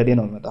እንደወረደ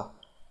ነው የሚመጣው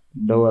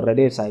እንደወረደ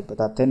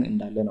ሳይበታተን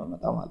እንዳለ ነው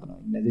የሚመጣው ማለት ነው።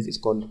 እነዚህ is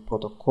called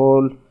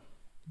protocol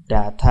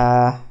data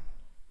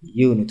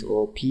unit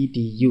or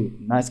PDU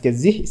እና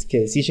እስከ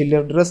ሲዥን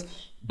ሌየር ድረስ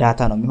ዳታ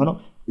ነው የሚሆነው።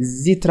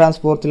 እዚህ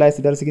ትራንስፖርት ላይ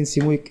ሲደርስ ግን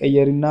ሲሙ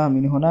ይቀየርና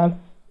ምን ይሆናል?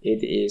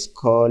 it is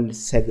called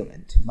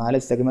segment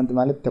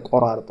ማለት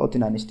ተቆራርጦ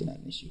ትናንሽ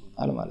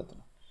ይሆናል ማለት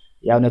ነው።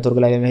 ያው ኔትወርክ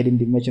ላይ ለመሄድ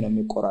እንዲመች ነው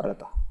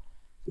የሚቆራረጠው።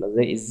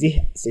 ስለዚህ እዚህ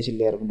ስቴሽን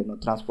ሌየር ምንድነው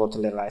ትራንስፖርት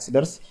ሌየር ላይ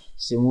ሲደርስ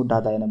ሲሙ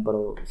ዳታ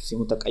የነበረው ሲሙ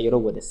ተቀይሮ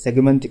ወደ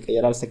ሴግመንት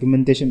ይቀየራል።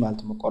 ሴግመንቴሽን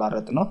ማለት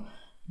መቆራረጥ ነው።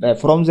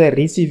 from the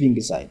receiving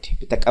side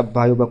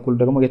በተቀባዩ በኩል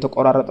ደግሞ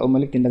የተቆራረጠው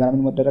መልእክት እንደገና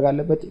ምን መደረግ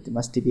አለበት? it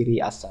must be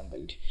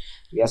reassembled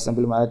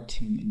ማለት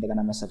እንደገና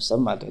መሰብሰብ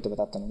ማለት ነው።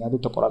 የተበታተነው ያዱ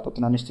ተቆራርጦ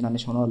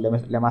ትናንሽ ሆኖ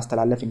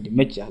ለማስተላለፍ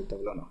እንዲመች ያህል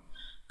ተብሎ ነው።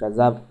 ከዛ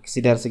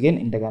ሲደርስ ግን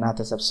እንደገና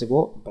ተሰብስቦ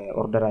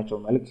በኦርደራቸው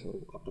መልክ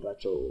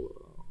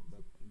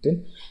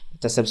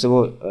ተሰብስቦ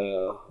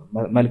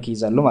መልክ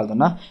ይዛሉ ማለት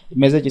ነውና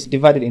message is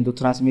divided into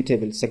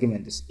transmittable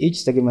segments, each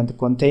segment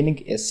containing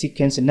a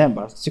sequence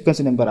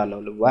number አለው።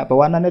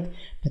 በዋናነት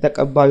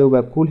በተቀባዩ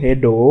በኩል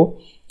ሄዶ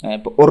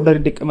በኦርደር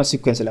እንዲቀመጥ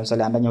ሲኩዌንስ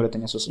ለምሳሌ አንደኛ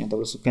ሁለተኛ ሶስተኛ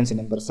ተብሎ ሲኩዌንስ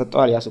ነምበር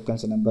ሰጠዋል። ያ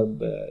ሲኩዌንስ ነምበር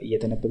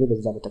እየተነበበ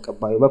በዛ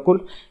በተቀባዩ በኩል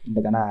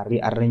እንደገና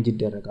ሪአሬንጅ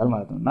ይደረጋል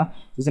ማለት ነውና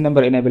this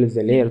number enables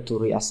the layer to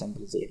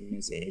reassemble the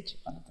message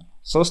ማለት ነው።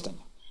 ሶስተኛ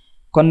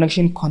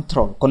connection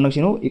control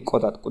ኮኔክሽኑ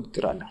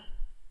ቁጥጥር አለ።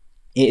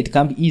 it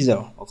can be either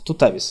of two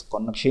types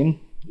connection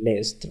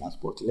less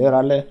transport layer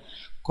አለ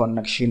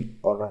connection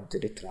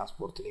oriented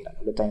transport layer አለ።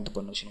 ሁለት አይነት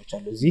ኮኔክሽኖች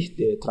አሉ እዚህ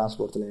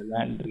ትራንስፖርት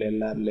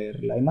layer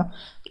ላይና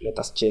let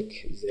us check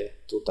the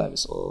two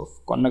types of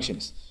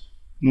connections.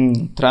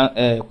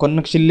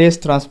 connection less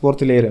transport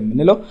layer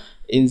የምንለው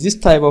in this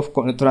type of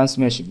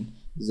transmission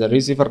the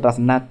receiver does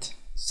not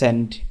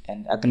send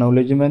an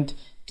acknowledgement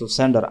to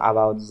sender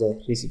about the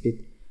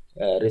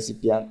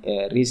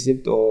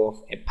receipt of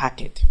a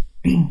packet.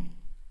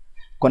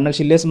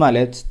 connection less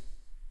ማለት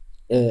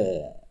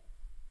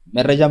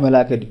መረጃ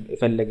መላክ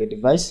የፈለገ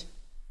ዲቫይስ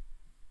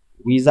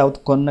without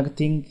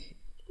connecting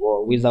or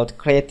without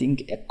creating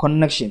a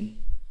connection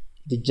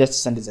it just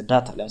sends the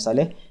data። ለምሳሌ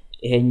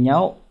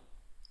ይሄኛው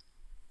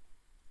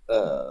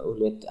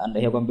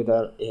ይሄ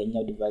ኮምፒውተር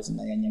ይሄኛው ዲቫይስ እና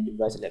ያኛው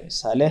ዲቫይስ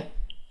ለምሳሌ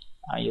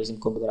using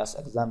computer as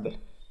example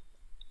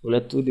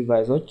ሁለቱ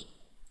ዲቫይሶች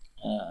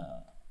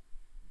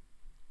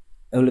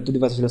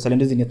ለምሳሌ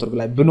እንደዚህ ኔትወርክ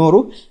ላይ ቢኖሩ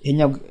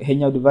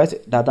ይሄኛው ዲቫይስ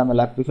ዳታ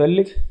መላክ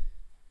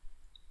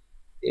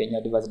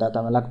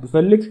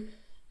ቢፈልግ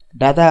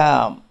ዳታ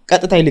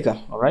ቀጥታ ይልካል።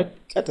 ኦልራይት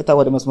ቀጥታ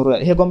ወደ መስመሩ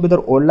ይሄ ኮምፒውተር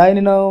ኦንላይን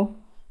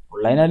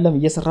አይደለም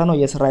እየሰራ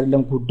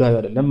አይደለም ጉዳዩ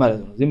አይደለም ማለት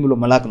ነው። ዝም ብሎ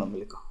መላክ ነው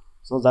የሚልከው።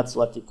 so that's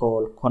what we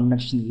call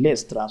connection less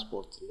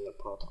transport layer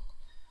protocol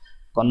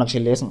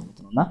connection less ማለት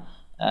ነውና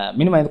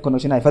ምንም አይነት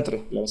ኮኔክሽን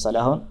አይፈጥርም። ለምሳሌ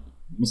አሁን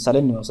ምሳሌ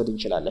እንወስድ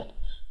እንችላለን።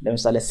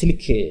 ለምሳሌ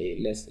ስልክ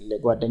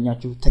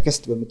ለጓደኛችሁ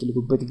ቴክስት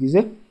በምትልኩበት ጊዜ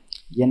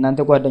የእናንተ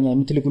ጓደኛ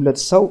የምትልኩለት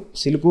ሰው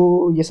ስልኩ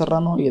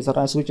እየሰራ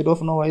ስዊች ኦፍ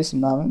ነው ወይስ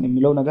ምናምን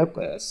የሚለው ነገር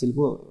ስልኩ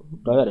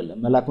ጉዳዩ አይደለም።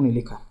 መላኩን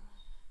ይልካል።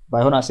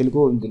 ባይሆን ስልኩ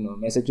እንደው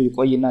ሜሴጁ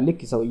ይቆይና ልክ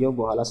ሰውየው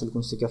በኋላ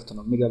ስልኩን ሲከፍት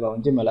ነው የሚገባው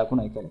እንጂ መላኩን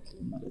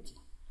አይከለክልም ማለት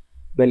ነው።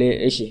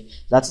 እሺ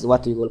that's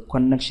what we call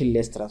connection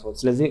less transport።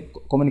 ስለዚህ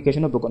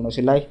ኮሙኒኬሽኑ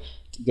በኮኔክሽን ላይ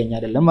ጥገኛ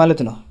አይደለም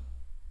ማለት ነው።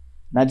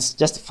 እና this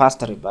just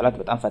faster ይባላል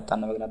በጣም ፈጣን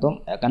ነው ምክንያቱም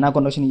ገና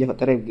ኮኔክሽን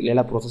እየፈጠረ ሌላ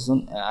ፕሮሰስን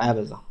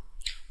አያበዛም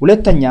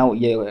ሁለተኛው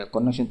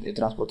የኮኔክሽን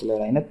ትራንስፖርት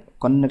ሌየር አይነት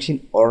ኮኔክሽን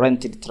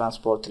ኦሪየንትድ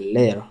ትራንስፖርት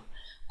ሌየር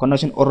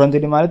ኮኔክሽን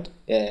ኦሪየንትድ ማለት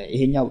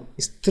ይሄኛው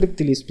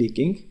strictly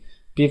speaking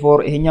before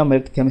ይሄኛው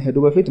መልእክት ከመሄዱ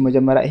በፊት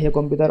መጀመሪያ ይሄ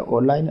ኮምፒውተር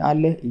ኦንላይን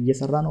አለ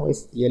እየሰራ ነው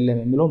ወይስ የለም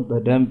የሚለውን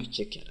በደንብ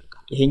ቼክ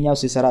ያደርጋል ይሄኛው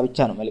ሲሰራ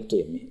ብቻ ነው መልእክቱ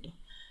የሚሄደው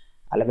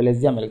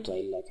አለበለዚያ መልእክቱ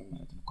አይላክም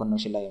ማለት ነው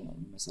ኮኔክሽን ላይ ነው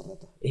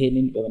የሚመሰረተው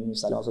ይሄንን በምን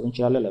ምሳሌ ማውሰድ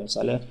እንችላለን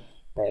ለምሳሌ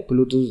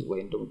በብሉቱዝ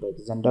ወይም ደግሞ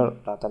በዘንደር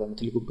ዳታ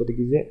በምትልኩበት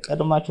ጊዜ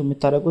ቀድማችሁ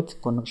የምታደርጉት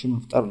ኮኔክሽን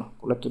መፍጠር ነው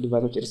ሁለቱ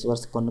ዲቫይሶች እርስ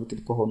በርስ ኮኔክትድ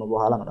ከሆኑ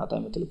በኋላ ነው ዳታ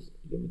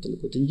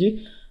የምትልኩት እንጂ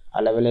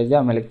አለበለዚያ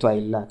መልእክቱ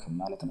አይላክም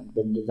ማለት ነው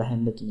በእንደዚህ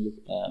አይነት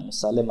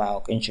ምሳሌ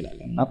ማወቅ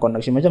እንችላለን እና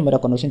ኮኔክሽን መጀመሪያ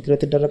ኮኔክሽን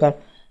ክሬት ይደረጋል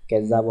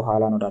ከዛ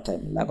በኋላ ነው ዳታ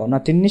የሚላከውና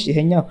ትንሽ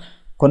ይሄኛው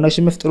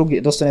ኮኔክሽን መፍጠሩ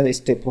የተወሰነ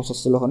ስቴፕ ፕሮሰስ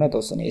ስለሆነ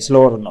የተወሰነ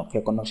ስሎወር ነው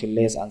ከኮኔክሽን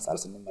ሌየር አንፃር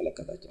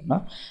ስንመለከታቸውና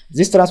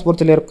this transport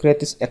layer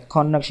creates a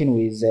connection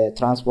with the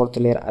transport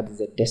layer at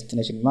the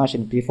destination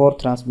machine before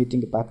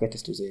transmitting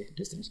packets to the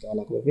destination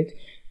ከላኩ በፊት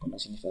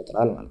ኮኔክሽን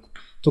ይፈጥራል ማለት ነው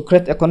to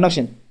create a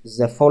connection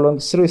the following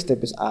three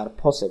steps are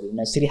possible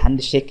እና three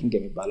handshaking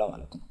የሚባለው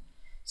ማለት ነው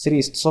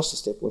three ሶስት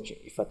ስቴፖች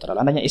ይፈጠራል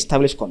አንደኛ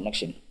establish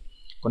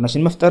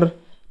connection መፍጠር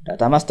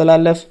ዳታ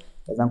ማስተላለፍ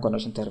ከዛን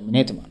ኮኔክሽን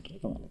ተርሚኔት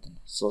ማድረግ ማለት ነው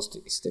ሶስት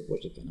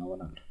ስቴፖች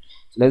ይከናወናሉ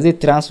ስለዚህ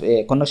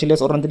ኮኔክሽን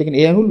ሌስ ኦሪየንትድ ግን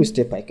ይሄን ሁሉ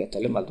ስቴፕ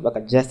አይከተልም ማለት በቃ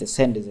just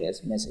send the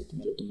message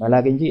ማለት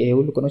መላክ እንጂ ይሄ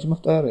ሁሉ ኮኔክሽን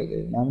መፍጠር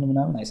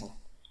ምናምን አይሰራም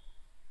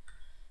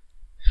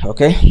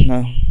ኦኬ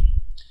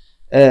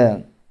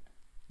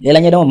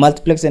ሌላኛው ደግሞ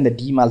multiplex and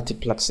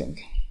demultiplexing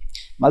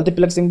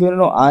multiplexing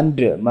ነው አንድ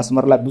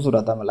መስመር ላይ ብዙ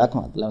ዳታ መላክ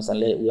ማለት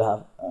ለምሳሌ we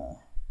have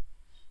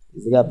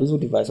እዚህ ጋር ብዙ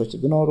ዲቫይሶች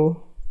ቢኖሩ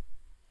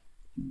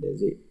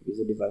እንደዚህ ብዙ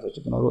ዲቫይሶች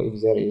ቢኖሩ if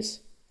there is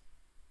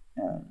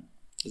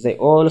they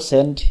all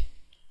send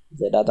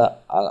the data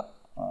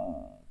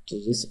to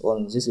this on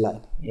this line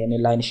የኔ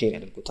ላይን ሼር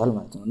ያደርጉታል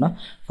ማለት ነውና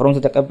ፍሮም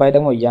ተቀባይ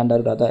ደግሞ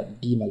እያንዳንዱ ዳታ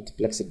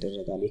ዲመልቲፕሌክስ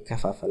ይደረጋል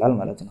ይከፋፈላል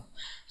ማለት ነው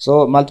so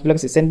multiplex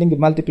is sending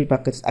multiple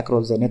packets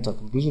across the network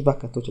ብዙ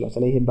ፓኬቶች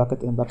ለምሳሌ ይሄን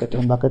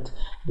ፓኬት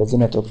በዚህ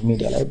ኔትወርክ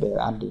ሚዲያ ላይ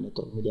በአንድ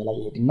ኔትወርክ ሚዲያ ላይ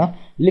ይሄድና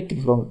ልክ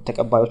ፍሮም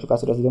ተቀባዮቹ ጋር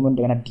ስለዚህ ደግሞ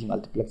እንደገና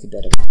ዲመልቲፕሌክስ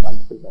ይደረጋል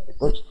multiple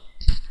ፓኬቶች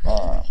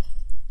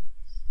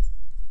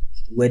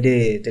ወደ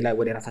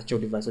ራሳቸው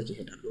ዲቫይሶች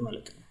ይሄዳሉ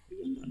ማለት ነው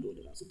እያንዳንዱ ወደ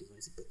ራሱ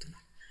ዲቫይስ ይበተናል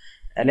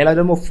ሌላ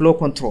ደግሞ ፍሎ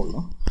ኮንትሮል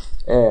ነው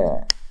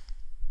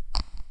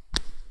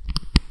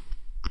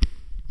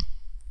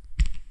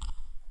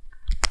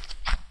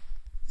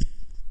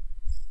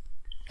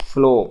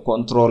ፍሎ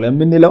ኮንትሮል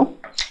የምንለው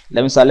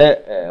ለምሳሌ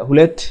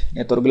ሁለት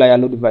ኔትወርክ ላይ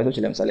ያሉ ዲቫይሶች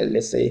ለምሳሌ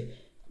let's say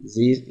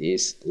this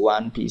is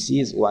one PC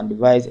is one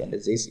device and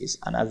this is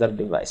another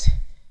device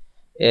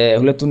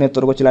ሁለቱ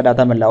ኔትወርኮች ላይ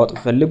ዳታ መለዋወጥ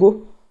ፈልጉ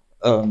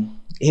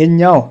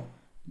ይሄኛው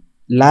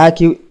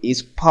ላኪው is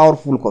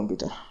powerful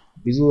computer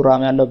ብዙ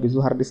ራም ያለው ብዙ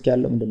ሃርድ ዲስክ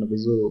ያለው ምንድነው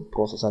ብዙ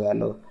ፕሮሰሰር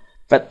ያለው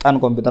ፈጣን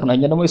ኮምፒውተር ነው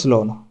ይሄኛው ደግሞ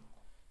ስሎው ነው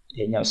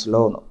ይሄኛው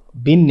ስሎው ነው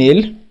ቢኒል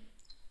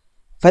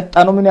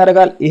ፈጣኑ ምን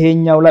ያደርጋል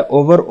ይሄኛው ላይ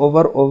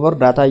ኦቨር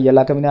ዳታ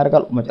እየላከ ምን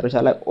ያደርጋል መጨረሻ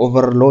ላይ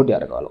ኦቨርሎድ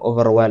ያደርጋል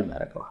ኦቨርዌልም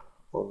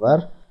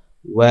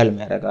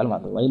ያደርጋል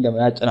ማለት ነው ወይ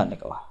እንደምን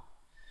ያጨናንቀዋል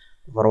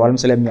ኦቨርዌልም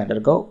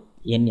ስለሚያደርገው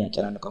ይሄን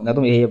ያጨናንቀው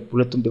ምክንያቱም ይሄ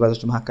ሁለቱም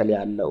ዲቫይሶች መካከለ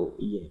ያለው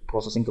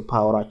የፕሮሰሲንግ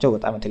ፓወራቸው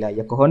በጣም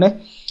የተለያየ ከሆነ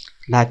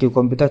ላኪው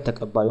ኮምፒውተር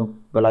ተቀባዩ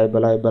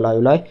በላዩ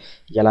ላይ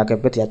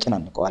ያላከበት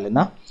ያጨናንቀዋልና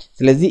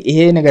ስለዚህ ይሄ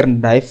ነገር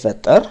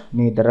እንዳይፈጠር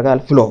ምን ይደረጋል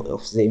flow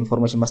of the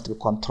information must be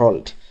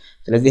controlled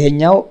ስለዚህ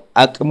ይሄኛው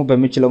አቅሙ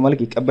በሚችለው መልኩ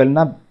ይቀበልና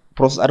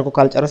ፕሮሰስ አድርጎ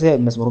ካልጨረሰ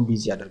መስመሩን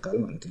ቢዚ ያደርጋል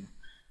ማለት ነው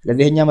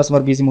ስለዚህ ይሄኛው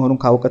መስመር ቢዚ መሆኑን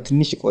ካወቀ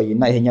ትንሽ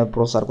ቆይና ይሄኛው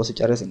ፕሮሰስ አድርጎ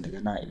ሲጨርስ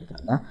እንደገና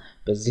ይልካልና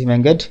በዚህ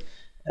መንገድ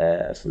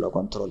flow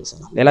control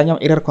ይሰራል ሌላኛው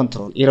error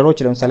control ኤረሮች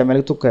ለምሳሌ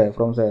መልእክቱ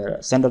from the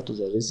sender to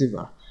the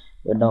receiver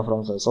when down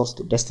from the source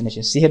to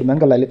destination ሲሄድ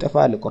መንገድ ላይ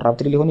ሊጠፋል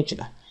corrupted ሊሆን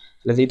ይችላል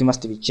ስለዚህ it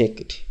must be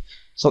checked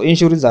so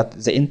ensure that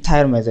the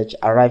entire message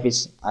arrives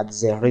at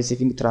the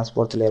receiving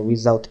transport layer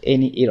without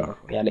any error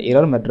ያለ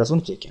ኤረር መድረሱን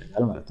ቼክ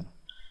ያደርጋል ማለት ነው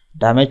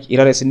damage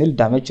error ስንል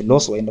damage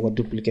loss ወይ ደግሞ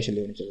duplication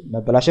ሊሆን ይችላል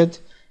መበላሸት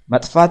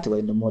መጥፋት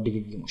ወይ ደግሞ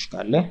ድግግሞሽ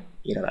ካለ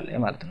ኤረር አለ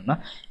ማለት ነውና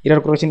error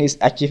correction is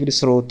achieved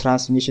through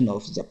transmission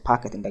of the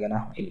packet እንደገና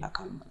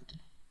ይላካል ማለት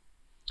ነው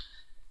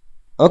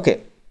ኦኬ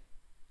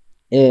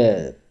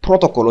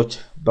ፕሮቶኮሎች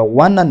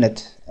በዋናነት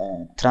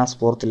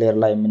ትራንስፖርት ሌየር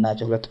ላይ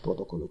የምናያቸው ሁለት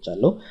ፕሮቶኮሎች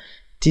አሉ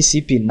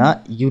TCP እና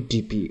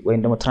UDP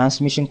ወይም ደግሞ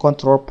ትራንስሚሽን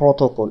ኮንትሮል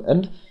ፕሮቶኮል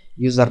and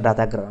user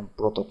datagram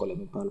protocol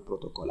የሚባል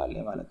ፕሮቶኮል አለ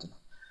ማለት ነው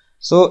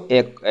so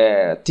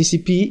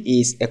TCP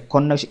is a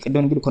connection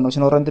ቅድም እንግዲህ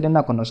connection oriented እና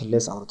connection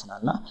less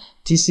አውርተናልና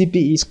TCP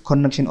is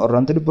connection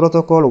oriented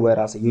protocol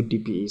whereas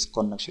UDP is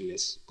connection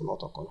less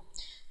protocol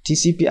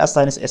TCP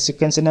assigns a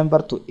sequence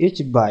number to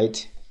each byte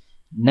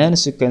non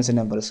sequence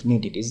numbers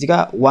needed እዚህ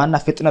ጋር ዋና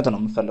ፍጥነት ነው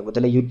የምፈልገው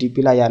በተለይ UDP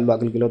ላይ ያሉ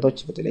አገልግሎቶች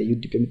በተለይ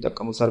UDP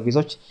የሚጠቀሙ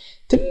ሰርቪሶች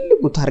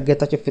ትልቁ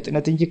ታርጌታቸው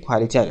ፍጥነት እንጂ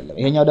ኳሊቲ አይደለም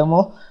ይሄኛው ደግሞ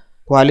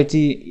ኳሊቲ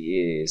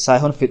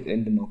ሳይሆን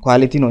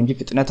ኳሊቲ ነው እንጂ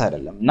ፍጥነት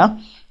አይደለም እና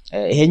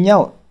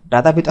ይሄኛው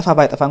ዳታ ቢጠፋ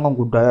ባይጠፋ እንኳን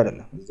ጉዳዩ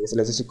አይደለም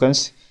ስለዚህ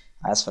ሲኩዌንስ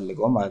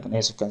አያስፈልገውም ማለት ነው።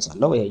 ይሄ ሲኩዌንስ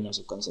አለው ይሄኛው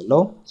ሲኩዌንስ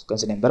አለው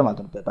ሲኩዌንስ ነምበር ማለት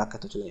ነው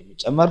በባከቶች ላይ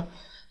የሚጨመር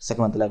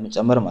segment ላይ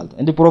የሚጨመር ማለት ነው።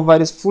 And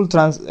provides full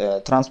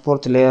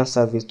transport layer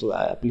service to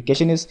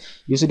applications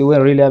used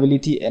when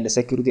reliability and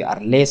security are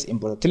less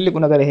important. ትልቁ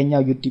ነገር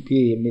ይሄኛው UDP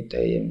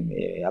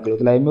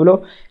አገልግሎት ላይ የሚውለው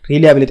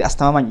reliability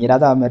አስተማማኝ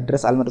የዳታ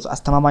መድረስ አልመድረስ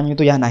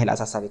አስተማማኝነቱ ያን ያህል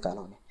አሳሳቢ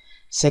ካልሆነ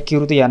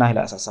security ያን ያህል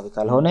አሳሳቢ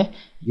ካልሆነ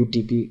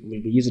UDP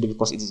will be used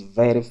because it is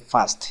very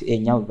fast.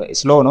 ይሄኛው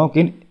slow ነው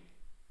ግን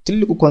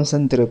ትልቁ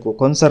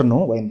ኮንሰርን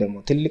ነው ወይም ደግሞ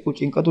ትልቁ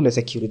ጭንቀቱ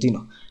ለሴኩሪቲ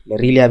ነው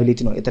ለሪላያቢሊቲ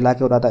ነው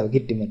የተላከው ዳታ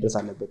ግድ መድረስ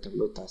አለበት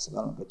ተብሎ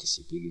ታስባል ነው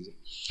በቲሲፒ ጊዜ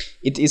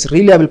it is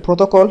reliable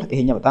protocol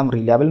ይሄኛው በጣም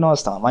ሪላያብል ነው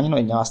አስተማማኝ ነው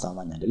እኛው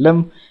አስተማማኝ አይደለም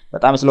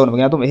በጣም ስሎ ነው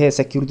ምክንያቱም ይሄ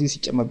ሴኩሪቲ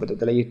ሲጨመርበት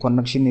በተለይ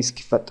ኮኔክሽን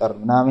እስኪፈጠር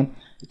ምናምን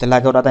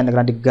የተላከው ዳታ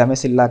እንደገና ድጋሜ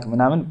ሲላክ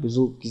ምናምን ብዙ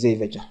ጊዜ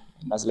ይፈጃል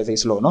እና ስለዚህ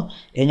ስሎ ነው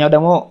ይሄኛው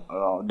ደግሞ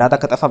ዳታ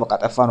ከጠፋ በቃ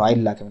ጠፋ ነው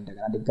አይላክም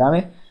እንደገና ድጋሜ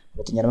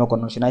ሁለተኛ ደግሞ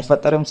ኮኔክሽን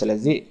አይፈጠርም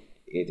ስለዚህ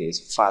it is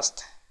fast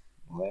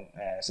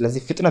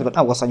ስለዚህ ፍጥነት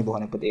በጣም ወሳኝ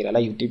በሆነበት ኤሪያ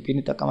ላይ UDP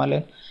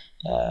እንጠቀማለን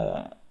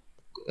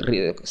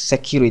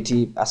ሴኩሪቲ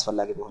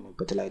አስፈላጊ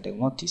በሆነበት ላይ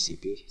ደግሞ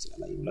TCP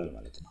ስለላይ ይውላል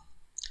ማለት ነው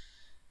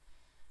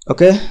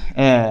ኦኬ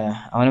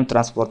አሁንም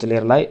ትራንስፖርት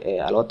ሌየር ላይ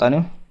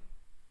አልወጣንም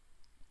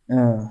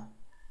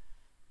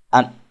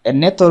a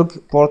network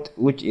port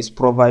which is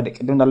provided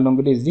ቅድም እንዳልነው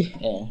እንግዲህ እዚህ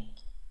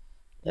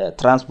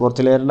ትራንስፖርት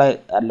ሌየር ላይ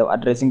ያለው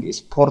አድሬሲንግ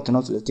is port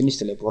ነው ስለዚህ ትንሽ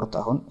ስለ ፖርት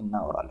አሁን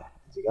እናወራለን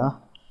እዚህ ጋር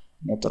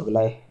ኔትወርክ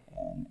ላይ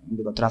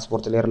እንደው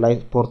ትራንስፖርት ሌየር ላይ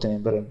ፖርት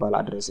ነምበር የሚባል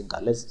አድሬሲንግ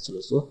አለ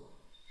ስለሱ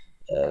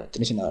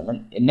ትንሽ እናወራለን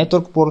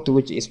network port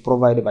which is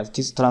provided by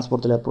this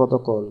transport layer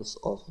protocols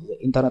of the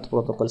internet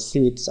protocol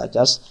suite such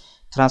as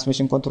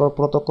transmission control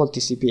protocol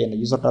TCP and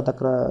user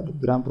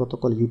datagram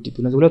protocol UDP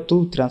እነዚህ ሁለቱ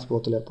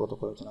ትራንስፖርት ሌየር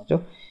ፕሮቶኮሎች ናቸው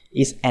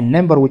is a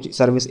number which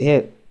service ይሄ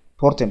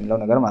ፖርት የሚለው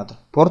ነገር ማለት ነው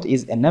port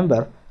is a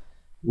number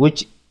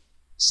which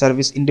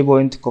service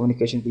independent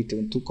communication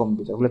between two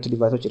computers ሁለቱ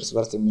ዲቫይሶች እርስ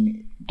በርስ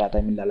ዳታ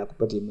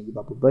የሚላላኩበት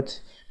የሚግባቡበት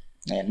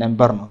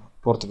number ነው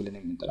port ብለን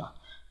የምንጠራው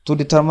to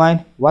determine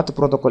what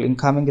protocol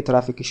incoming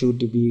traffic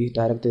should be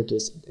directed to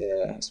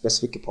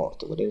specific port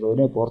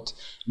ወደ ፖርት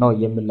ነው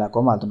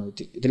የሚላከው ማለት ነው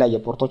የተለያየ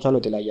ፖርቶች አሉ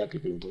የተለያየ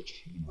አገልግሎቶች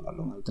ይኖራሉ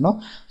ማለት ነው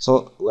so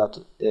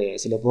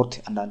ስለ ፖርት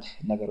አንዳንድ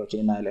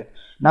ነገሮችን እናያለን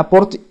እና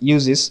port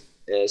use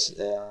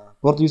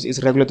is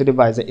regulated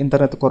by the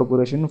Internet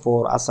Corporation for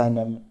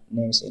assigning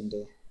names and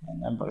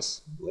numbers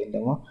ወይ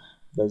ደግሞ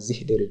በዚህ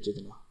ድርጅት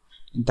ነው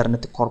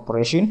Internet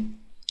Corporation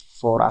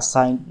for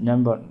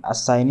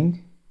assigning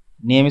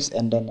names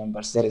and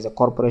numbers there is a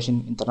corporation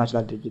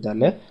international ድርጅት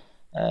አለ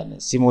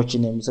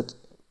ሲሞችን የሚሰጥ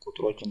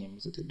ቁጥሮችን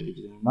የሚሰጥ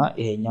ድርጅት ነውና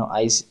ይሄኛው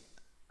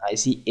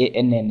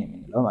ICANN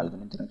የምንለው ማለት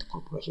ነው Internet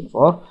Corporation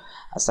for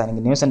assigning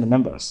names and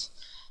numbers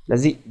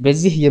ስለዚህ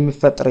በዚህ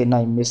የሚፈጠርና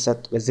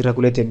የሚሰጥ በዚህ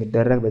ሬጉሌት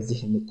የሚደረግ በዚህ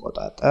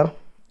የሚቆጣጠር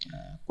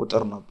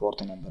ቁጥር ነው ፖርት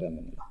ነምበር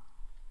የምንለው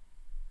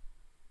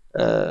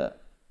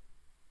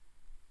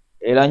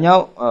ሌላኛው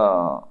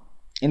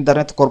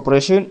Internet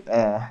Corporation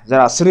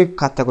there are three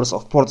categories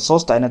of ports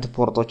ሶስት አይነት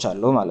ፖርቶች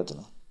አሉ ማለት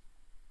ነው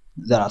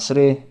there are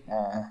three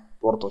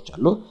ፖርቶች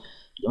አሉ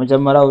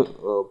የመጀመሪያው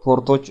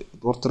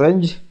ፖርት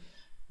ሬንጅ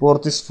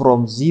ports from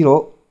 0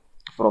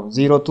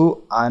 to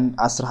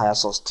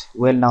 1023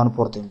 well known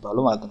port የሚባሉ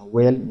ማለት ነው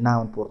well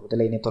known port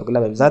በተለይ ኔትወርክ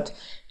ላይ በብዛት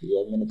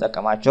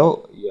የምንጠቀማቸው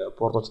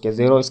የፖርቶች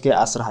ከ0 እስከ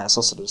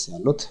 1023 ድረስ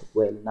ያሉት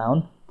well known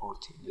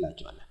port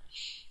እንላቸዋለን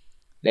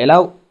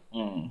ሌላው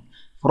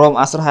from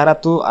 14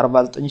 to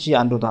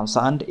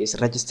 49151 is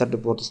registered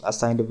ports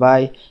assigned by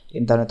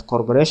Internet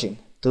Corporation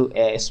to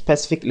a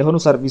specific ለሆኑ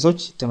ሰርቪሶች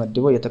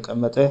ተመድበው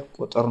የተቀመጠ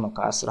ቁጥር ነው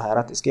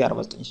ከ1024 እስከ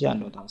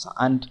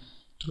 49151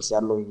 ድረስ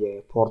ያለው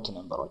የፖርት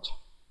ነምበሮች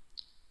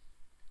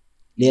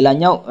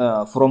ሌላኛው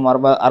from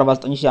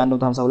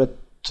 49152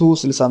 to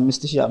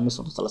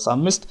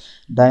 65535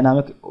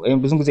 ዳይናሚክ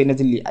ወይም ብዙ ጊዜ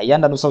እነዚህ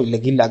እያንዳንዱ ሰው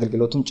ለግል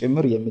አገልግሎቱም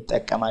ጭምር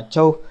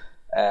የሚጠቀማቸው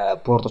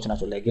ፖርቶች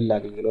ናቸው ለግል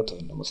አገልግሎት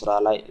ወይም ደግሞ ስራ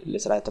ላይ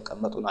ለስራ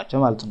የተቀመጡ ናቸው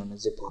ማለት ነው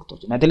እነዚህ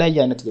ፖርቶች እና የተለያየ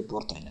አይነት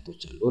የፖርት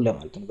አይነቶች አሉ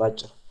ለማለት ነው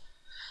ባጭሩ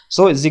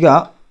ሶ እዚህ ጋር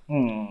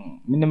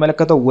ምን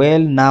መለከተው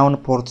well known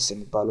ports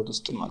የሚባሉት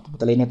ውስጥ ማለት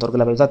በተለይ ኔትወርክ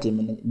ላይ በብዛት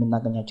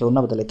የምናገኛቸውና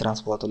በተለይ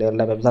ትራንስፖርት ሌየር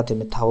ላይ በብዛት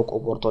የሚታወቁ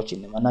ፖርቶች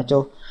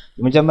እነማናቸው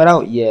የመጀመሪያው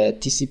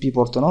የቲሲፒ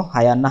ፖርት ነው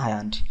 20 እና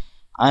 21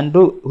 አንዱ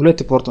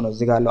ሁለት ፖርት ነው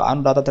እዚህ ጋር ያለው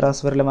አንዱ ዳታ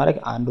ትራንስፈር ለማድረግ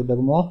አንዱ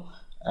ደግሞ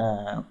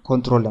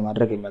ኮንትሮል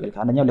ለማድረግ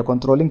የሚያገለግል አንደኛው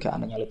ለኮንትሮሊንግ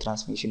አንደኛው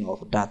ለትራንስሚሽን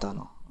ኦፍ ዳታ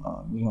ነው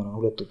የሚሆነው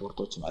ሁለቱ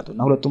ፖርቶች ማለት ነው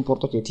እና ሁለቱም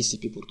ፖርቶች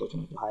የቲሲፒ ፖርቶች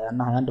ነው 20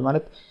 እና 21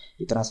 ማለት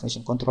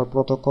የትራንስሚሽን ኮንትሮል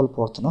ፕሮቶኮል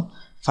ፖርት ነው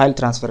ፋይል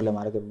ትራንስፈር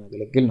ለማድረግ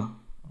የሚያገለግል ነው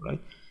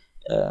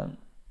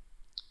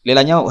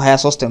ሌላኛው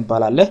 23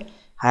 የሚባል አለ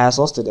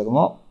 23 ደግሞ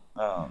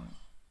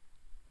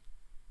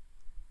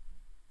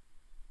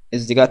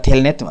እዚህ ጋር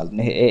ቴልኔት ማለት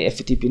ነው ይሄ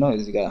ኤፍቲፒ ነው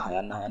እዚህ ጋር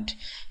 20 እና 21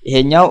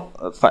 ይሄኛው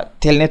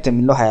ቴልኔት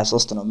የሚለው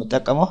 23 ነው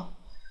የምጠቀመው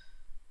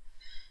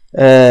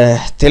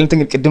ቴልኔት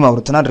እንግዲህ ቅድም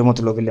አውርተናል ሪሞት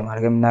ሎጊን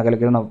ለማድረግ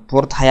የምናገለግለው ነው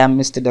ፖርት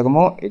 25 ደግሞ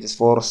it is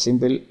for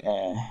simple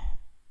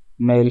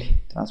mail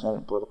transfer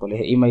protocol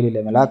ይሄ ኢሜይል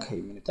ለመላክ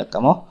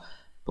የምንጠቀመው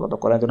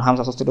ፕሮቶኮል ነው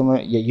 53 ደግሞ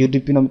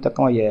የዩዲፒ ነው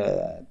የምንጠቀመው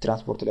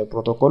ትራንስፖርት ሌየር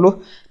ፕሮቶኮሉ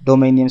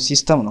ዶሜን ኔም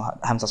ሲስተም ነው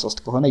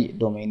 53 ከሆነ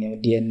ዶሜን ኔም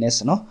DNS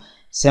ነው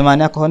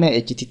 80 ከሆነ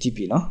HTTP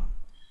ነው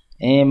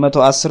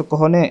 110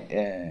 ከሆነ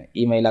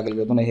ኢሜይል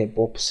አገልግሎት ነው ይሄ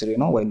POP3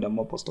 ነው ወይም ደግሞ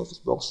ፖስት ኦፊስ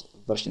ቦክስ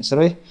ቨርዥን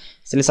 3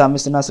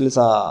 65 እና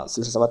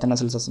 67 እና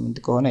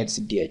 68 ከሆነ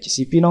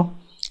DHCP ነው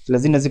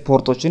ስለዚህ እነዚህ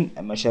ፖርቶችን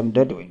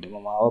መሸምደድ ወይም ደግሞ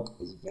ማወቅ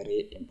is very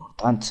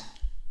important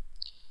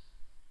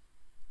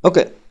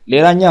okay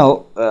ሌላኛው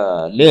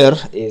layer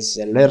is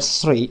layer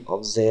 3 of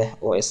the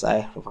OSI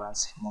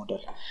Reference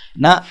Model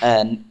እና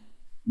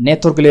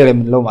network layer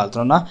የምንለው ማለት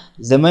ነውና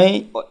the main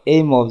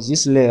aim of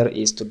this layer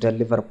is to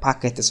deliver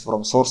packets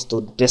from source to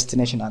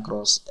destination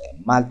across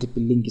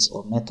multiple links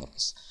or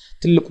networks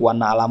ትልቁ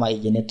ዋና ዓላማ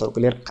የኔትወርክ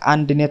ሌየር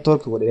ከአንድ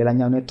ኔትወርክ ወደ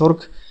ሌላኛው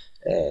ኔትወርክ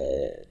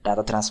ዳታ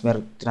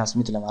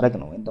ትራንስሚት ለማድረግ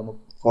ነው ወይም ደግሞ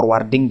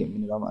forwarding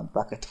የምንለው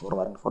packet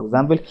forwarding for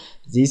example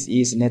this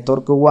is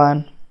network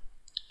 1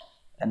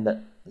 and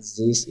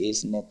this is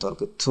network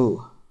 2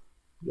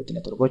 ሁለት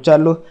ኔትወርኮች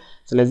አሉ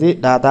ስለዚህ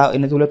ዳታ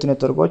እነዚህ ሁለት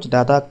ኔትወርኮች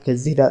ዳታ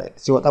ከዚህ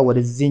ሲወጣ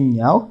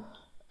ወደዚህኛው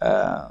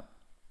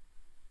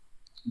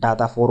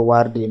ዳታ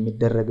ፎርዋርድ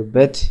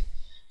የሚደረግበት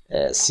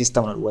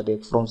ሲስተም ነው ወደ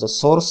from the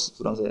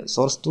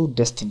source to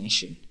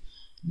destination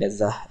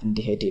ለዛ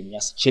እንዲሄድ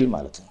የሚያስችል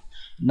ማለት ነው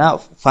እና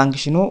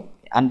ፋንክሽኑ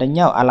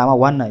አንደኛው ዓላማ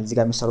ዋና እዚህ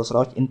ጋር የሚሰሩ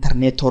ስራዎች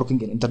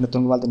ኢንተርኔትወርኪንግ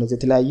ማለት እነዚህ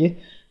የተለያየ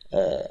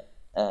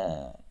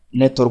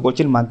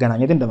ኔትወርኮችን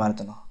ማገናኘት እንደማለት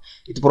ነው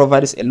it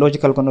provides a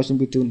logical connection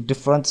between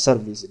different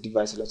service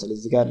devices ለምሳሌ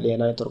እዚህ ጋር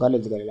ሌላ ኔትወርክ አለ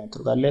እዚህ ጋር ሌላ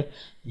ኔትወርክ አለ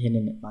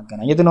ይሄንን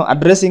ማገናኘት ነው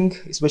addressing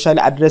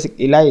especially addressing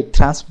ላይ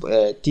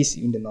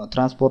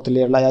ትራንስፖርት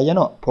ሌየር ላይ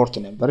ያየነው ፖርት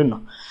ነምበር ነው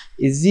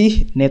እዚህ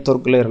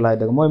ኔትወርክ ሌየር ላይ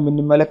ደግሞ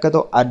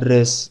የምንመለከተው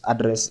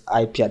አድሬስ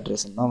IP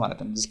አድሬስ ነው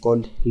ማለት ነው this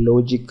called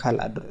logical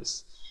address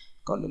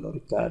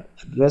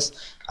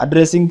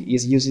addressing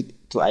is used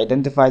to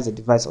identify the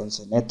device on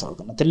the network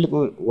እና ትልቁ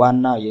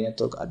ዋና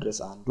የኔትወርክ አድሬስ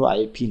አንዱ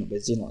IP ነው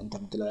በዚህ ነው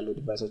ኢንተርኔት ላይ ያለው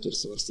ዲቫይሶች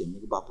እርስ በርስ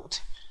የሚግባቡት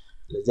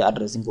ስለዚህ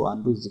አድሬሲንግ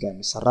አንዱ እዚህ ጋር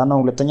የሚሰራ ነው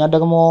ሁለተኛ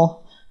ደግሞ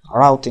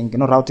ራውቲንግ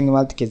ነው ራውቲንግ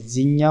ማለት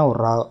ከዚህኛው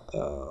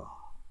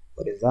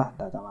ወደዛ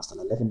ዳታ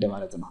ማስተላለፍ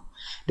እንደማለት ነው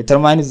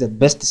determine the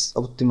best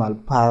optimal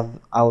path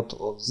out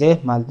of the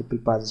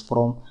multiple paths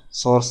from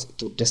source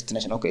to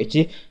destination okay እቺ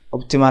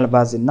optimal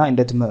path እና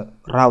እንዴት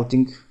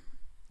ራውቲንግ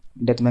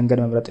እንዴት መንገድ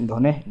መምረጥ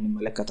እንደሆነ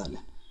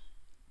እንመለከታለን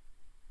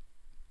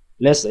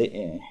let's say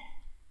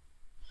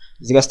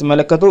እዚህ ጋር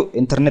ስትመለከቱ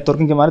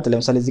ኢንተርኔትወርኪንግ ማለት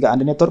ለምሳሌ እዚህ ጋር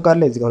አንድ ኔትወርክ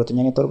አለ እዚህ ጋር ሁለተኛ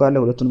ኔትወርክ አለ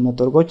ሁለቱንም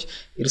ኔትወርኮች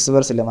እርስ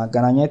በርስ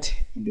ለማገናኘት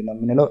እንደምን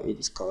የምንለው it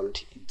is called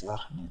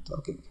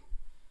internetworking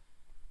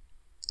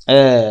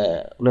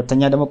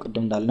ሁለተኛ ደግሞ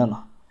ቅድም እንዳልነው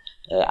ነው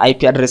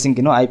IP addressing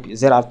ነው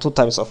there are two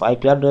types of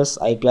IP address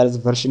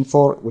version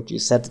 4 which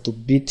is set to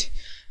bit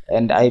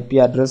and IP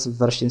address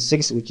version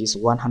 6 which is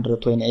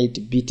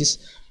 128 bits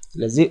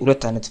ስለዚህ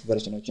ሁለት አይነት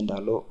ቨርዥኖች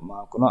እንዳሉ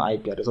ማወቅ ነው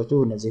IP አድሬሶቹ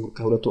እነዚህ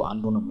ከሁለቱ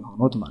አንዱ ነው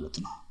የሚሆኑት ማለት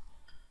ነው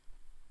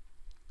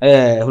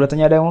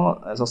ሁለተኛ ደግሞ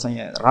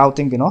ሶስተኛ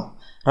ራውቲንግ ነው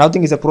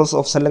routing is a process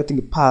of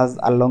selecting paths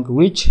along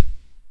which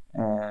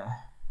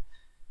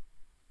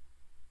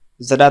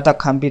the data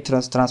can be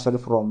transferred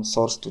from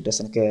source to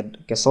destination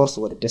ከሶርስ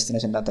ወደ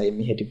destination data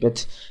የሚሄድበት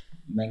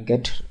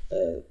መንገድ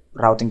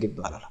ራውቲንግ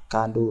ይባላል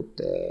ካንዱ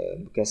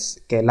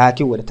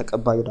ከላኪው ወደ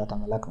ተቀባዩ ዳታ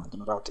መላክ ማለት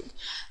ነው ራውቲንግ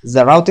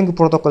the routing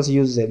protocols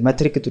use a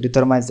metric to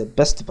determine the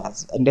best path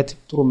እንዴት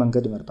ጥሩ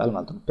መንገድ ይመርጣል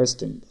ማለት ነው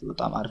best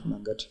በጣም አሪፍ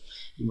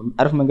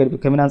መንገድ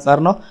ከምን አንፃር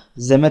ነው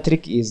the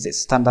metric is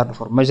standard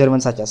for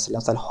measurements such as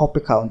ለምሳሌ hop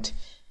count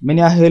ምን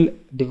ያህል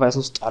ዲቫይስ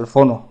ውስጥ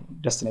አልፎ ነው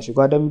destination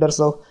ጋር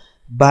እንደሚደርሰው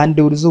ባንድ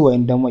ውርዙ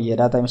ወይም ደግሞ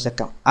የዳታ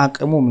መሸከም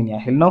አቅሙ ምን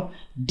ያህል ነው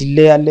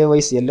ዲሌይ አለ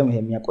ወይስ የለም ይሄ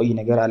የሚያቆይ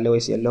ነገር አለ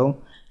ወይስ የለውም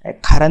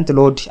current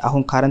load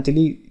አሁን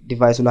currently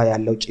ዲቫይሱ ላይ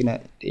ያለው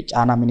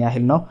ጫና ምን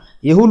ያህል ነው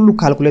የሁሉ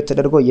ካልኩሌት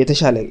ተደርጎ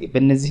የተሻለ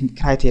በእነዚህ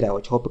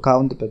ክራይቴሪያዎች ሆፕ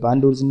ካውንት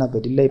በባንድዊድዝ እና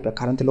በዲሌይ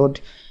በከረንት ሎድ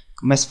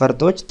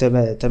መስፈርቶች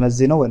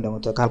ተመዝነው ወይ ደግሞ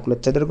ካልኩሌት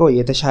ተደርጎ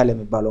የተሻለ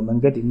የሚባለው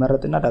መንገድ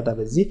ይመረጥና ዳታ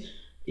በዚህ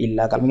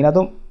ይላካል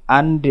ምክንያቱም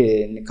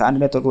ከአንድ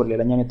ኔትወርክ ወደ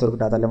ሌላኛው ኔትወርክ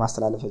ዳታ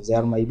ለማስተላለፍ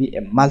there may be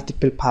a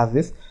multiple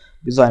paths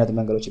ብዙ አይነት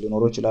መንገዶች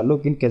ሊኖሩ ይችላሉ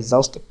ግን ከዛ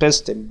ውስጥ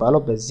best የሚባለው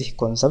በዚህ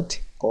ኮንሰፕት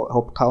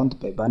ሆፕ ካውንት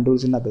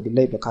በባንድዊድዝ እና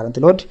በዲሌይ በከረንት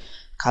ሎድ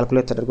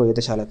calculate ተደርጎ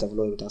የተሻለ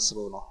ተብሎ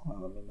የታሰበው ነው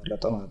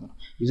የሚመረጠው ማለት ነው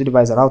use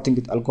device routing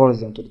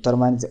algorithm to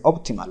determine the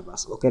optimal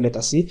path okay let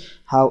us see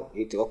how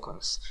it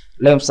occurs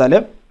ለምሳሌ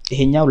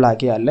ይሄኛው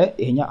ላኪ ያለ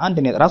ይሄኛው አንድ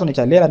ራሱን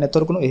የቻለ ሌላ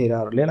ኔትወርክ ነው ይሄ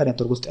ሌላ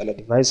ኔትወርክ ውስጥ ያለ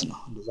ዲቫይስ ነው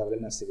እንደዛ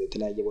ብለን እናስብ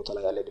የተለያየ ቦታ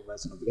ላይ ያለ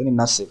ዲቫይስ ነው ብለን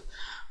እናስብ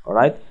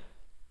alright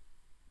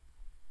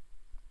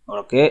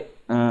okay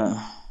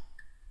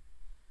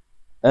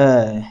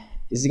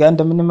እዚህ ጋር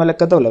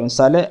እንደምንመለከተው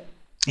ለምሳሌ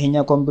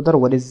ይሄኛው ኮምፒውተር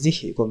ወደዚህ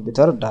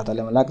ኮምፒውተር ዳታ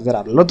ለመላክ there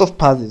are a lot of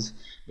paths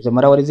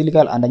መጀመሪያ ወደዚህ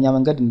ሊጋል አንደኛ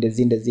መንገድ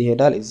እንደዚህ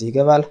ይሄዳል እዚህ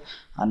ይገባል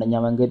አንደኛ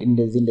መንገድ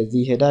እንደዚህ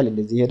ይሄዳል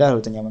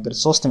ሁለተኛ መንገድ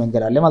ሶስት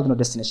መንገድ አለ ማለት ነው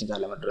ዴስቲኔሽን ጋር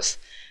ለመድረስ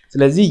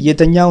ስለዚህ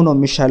የተኛው ነው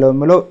የሚሻለው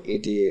የሚለው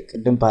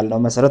ቅድም ባልነው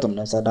መሰረት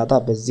ነው ዳታ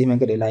በዚህ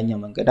መንገድ ሌላኛው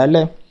መንገድ አለ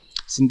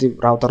ስንት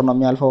ራውተር ነው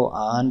የሚያልፈው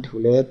 1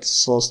 2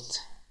 3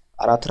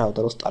 4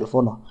 ራውተር ውስጥ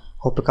አልፎ ነው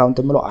ሆፕ ካውንት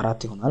የሚለው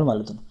 4 ይሆናል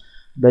ማለት ነው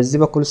በዚህ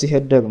በኩል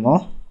ሲሄድ ደግሞ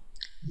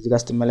እዚህ ጋር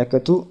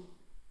ስትመለከቱ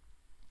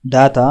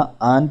ዳታ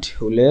 1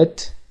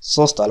 2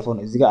 3 አልፎ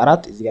ነው እዚህ ጋር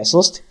 4 እዚህ ጋር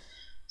 3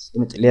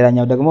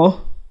 ሌላኛው ደግሞ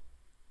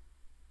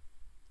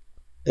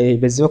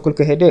በዚህ በኩል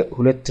ከሄደ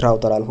 2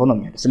 ራውተር አልፎ ነው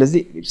የሚሄደው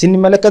ስለዚህ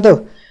ስንመለከተው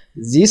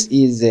this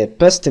is a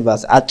best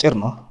bus አጭር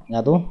ነው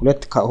ምክንያቱም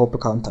 2 ሆፕ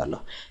ካውንት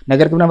አለው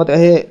ነገር ግን ማለት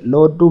ይሄ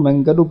ሎዱ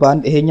መንገዱ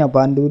ባንድ ይሄኛ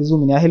ባንድ ውርዙ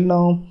ምን ያህል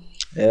ነው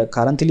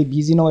ካረንትሊ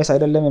ቢዚ ነው ወይስ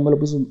አይደለም የሚለው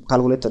ብዙ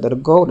ካልኩሌት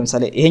ተደርገው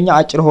ለምሳሌ ይሄኛ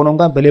አጭር ሆኖ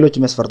እንኳን በሌሎች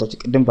መስፈርቶች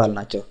ቅድም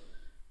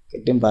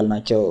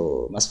ባልናቸው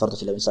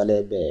መስፈርቶች ለምሳሌ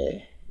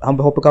አሁን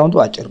በሆፕ ካውንቱ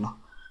አጭር ነው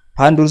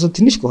ባንድ ውርዙ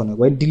ትንሽ ከሆነ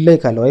ወይ ዲሌይ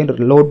ካለ ወይ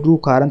ሎዱ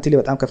ካረንትሊ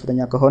በጣም ከፍተኛ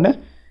ከሆነ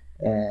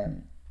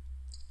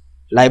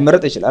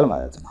ላይመረጥ ይችላል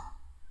ማለት ነው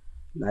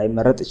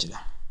ላይመረጥ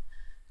ይችላል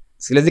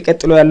ስለዚህ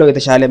ቀጥሎ ያለው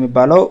የተሻለ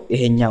የሚባለው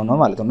ይሄኛው ነው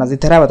ማለት ነው እና እዚህ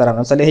ተራ በተራ ነው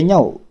ለምሳሌ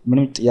ይሄኛው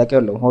ምንም ጥያቄ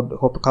የለውም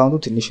ሆፕ ካውንቱ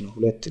ትንሽ ነው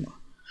 2 ነው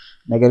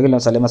ነገር ግን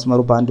ለምሳሌ መስመሩ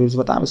ባንድ ውስጥ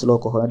በጣም ስሎ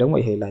ከሆነ ደግሞ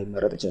ይሄ ላይ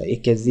መረጥ ይችላል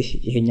ከዚህ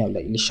ይሄኛው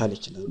ላይ ሊሻል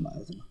ይችላል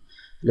ማለት ነው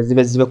ስለዚህ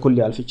በዚህ በኩል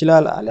ሊያልፍ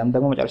ይችላል አሊያም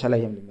ደግሞ መጨረሻ ላይ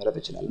ይሄም ሊመረጥ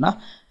ይችላልና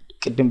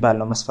ቅድም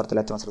ባለው መስፈርት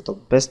ላይ ተመስርቶ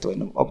ቤስት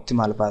ወይንም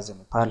ኦፕቲማል ባዝ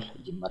የሚባል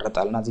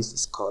ይመረጣልና this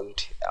is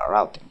called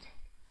routing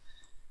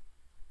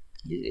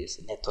this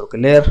network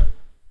layer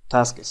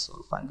tasks or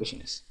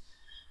functions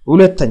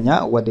ሁለተኛ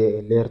ወደ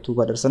layer 2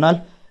 ወደርሰናል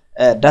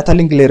data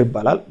link layer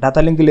ይባላል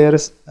data link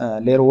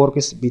layer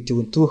works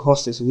between two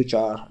hosts which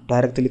are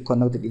directly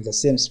connected in the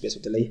same space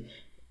በተለይ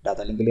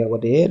data link layer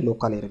ወደ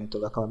local area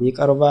network አካባቢ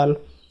ይቀርባል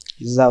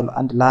እዛው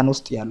አንድ LAN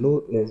ውስጥ ያሉ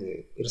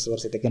እርስ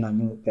በርስ የተገናኙ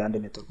በአንድ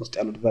ኔትወርክ ውስጥ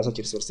ያሉ ዲቫይሶች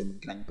እርስ በርስ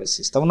የሚገናኙበት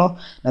ሲስተም ነው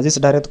this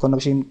direct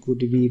connection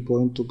could be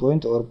point to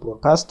point or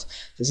broadcast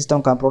the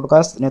system can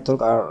broadcast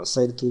network are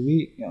said to be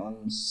on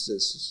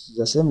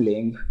the same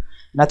link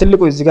እና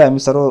ትልቁ እዚህ ጋር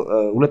የሚሰራው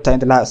ሁለት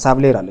አይነት ሳብ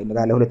ሌየር አለ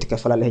እንደጋ ለሁለት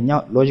ይከፈላል ይሄኛው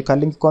ሎጂካል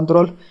ሊንክ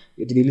ኮንትሮል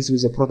it deals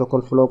with the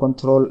protocol flow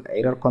control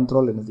error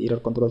control and the error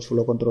control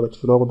flow control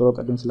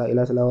ቀደም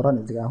ስላወራን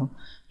እዚህ ጋር አሁን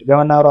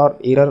ድጋመና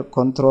error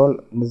control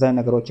እነዚህ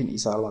ነገሮችን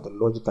ይሰራል ማለት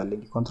ሎጂካል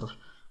ሊንክ ኮንትሮል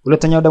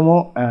ሁለተኛው ደግሞ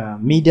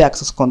media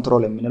access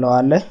control የምንለው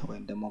አለ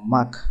ወይም ደግሞ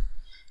MAC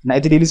እና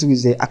it deals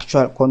with the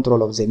actual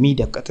control of the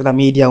media ቀጥታ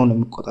ሚዲያውን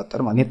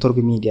የሚቆጣጠር ማለት ኔትወርክ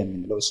ሚዲያ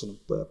የምንለው እሱን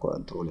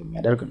ኮንትሮል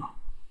የሚያደርግ ነው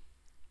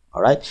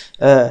alright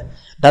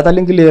data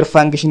link layer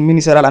function ምን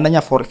ይሰራል አንደኛ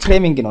for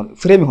framing ነው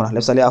ፍሬም ይሆናል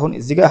ለምሳሌ አሁን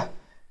እዚህ ጋር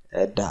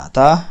ዳታ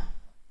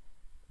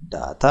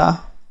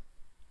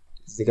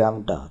እዚህ ጋርም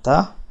ዳታ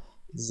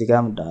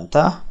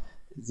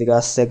እዚህ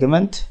ጋር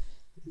ሴግመንት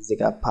እዚህ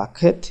ጋር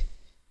ፓኬት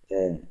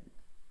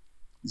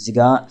እዚህ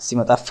ጋር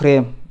ሲመጣ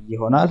ፍሬም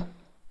ይሆናል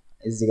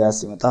እዚህ ጋር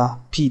ሲመጣ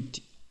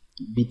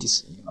ቢትስ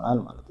ይሆናል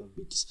ማለት ነው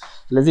ቢትስ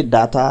ስለዚህ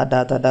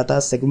ዳታ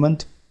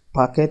ሴግመንት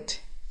ፓኬት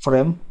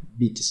ፍሬም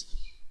ቢትስ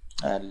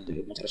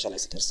መጨረሻ ላይ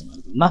ሲደርስ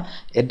ማለት ነውና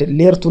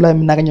ሌየር 2 ላይ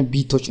የምናገኘው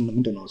ቢቶች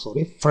ምንድነው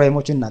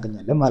ፍሬሞችን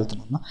እናገኛለን ማለት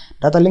ነውና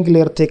ዳታ ሊንክ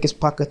ሌየር ቴክስ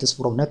ፓኬትስ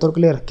ፍሮም ኔትወርክ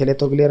ሌየር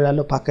ከኔትወርክ ሌየር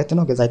ያለው ፓኬት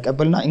ነው ከዛ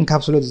ይቀበልና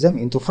ኢንካፕሱሌት them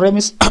into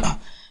frames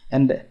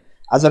and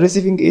as a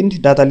receiving end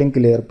data link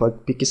layer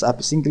picks up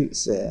single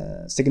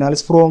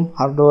signals from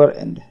hardware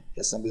and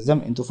assembles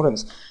them into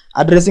frames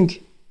addressing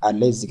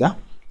አለ እዚህ ጋር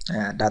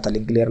ዳታ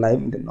ሊንክ ሌየር ላይ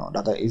ምንድነው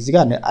ዳታ እዚህ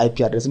ጋር አይፒ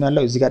አድሬስ ነው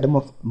ያለው እዚህ ጋር ደግሞ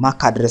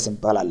ማክ አድሬስ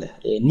ይባላል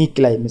ኒክ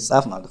ላይ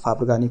የሚጻፍ ማለት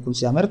ፋብሪካ ኒኩን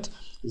ሲያመርት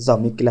እዛው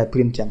ኒክ ላይ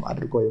ፕሪንት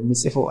አድርጎ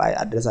የሚጽፈው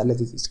አድሬስ አለ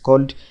this is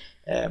called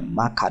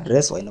ማክ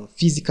አድሬስ ወይ ነው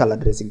ፊዚካል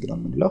አድሬሲንግ ነው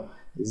የምንለው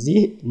እዚህ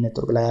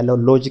ኔትወርክ ላይ ያለው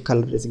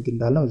ሎጂካል አድሬሲንግ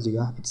እንዳለው እዚህ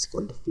ጋር it is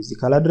called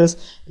physical address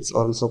it's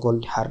also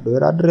called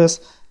hardware address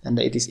and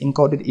it is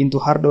encoded into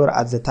hardware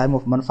at the time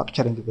of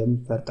manufacturing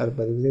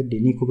በሚፈጠርበት ጊዜ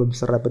ኒኩ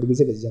በሚሰራበት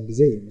ጊዜ በዚያን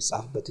ጊዜ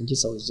የሚጻፍበት እንጂ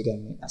ሰው እዚህ ጋር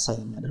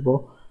አሳይን የሚያደርገው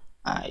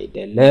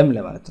አይደለም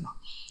ለማለት ነው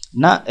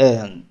እና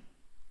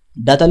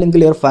ዳታ ሊንክ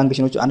ሌየር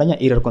ፋንክሽኖች አንደኛ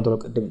ኤረር ኮንትሮል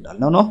ቅድም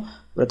እንዳልነው ነው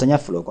ሁለተኛ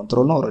ፍሎ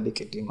ኮንትሮል ነው ኦሬዲ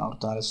ቅድም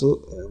አውርተናል እሱ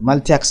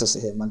ማልቲ አክሰስ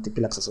ይሄ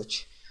ማልቲፕል አክሰሶች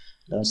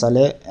ለምሳሌ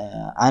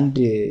አንድ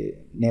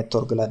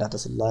ኔትወርክ ላይ ዳታ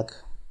ስላክ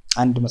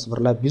አንድ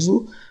መስመር ላይ ብዙ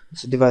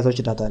ዲቫይሶች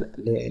ዳታ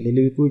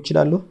ሊልኩ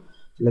ይችላሉ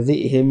ስለዚህ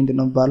ይሄ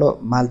ምንድነው የሚባለው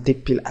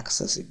ማልቲፕል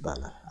አክሰስ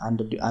ይባላል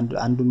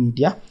አንዱ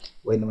ሚዲያ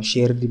ወይንም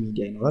ሼርድ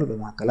ሚዲያ ይኖራል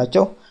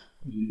በመካከላቸው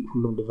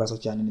ሁሉም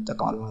ዲቫይሶች ያንን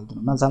ይጠቀማሉ ማለት ነው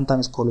እና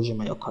sometimes collision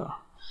may occur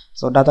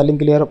so data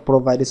link layer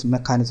provides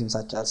mechanisms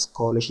such as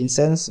collision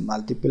sense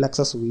multiple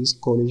access with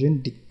collision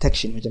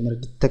detection መጀመሪያ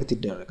ዲቴክት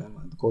ይደረጋል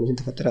ማለት collision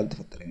ተፈጠረ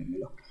አልተፈጠረ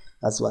የሚለው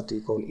that's what we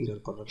call error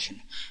correction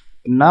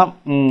እና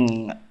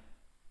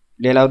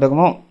ሌላው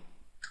ደግሞ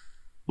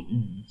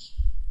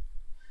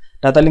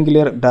data link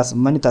layer does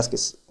many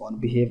tasks on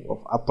behalf of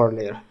upper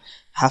layer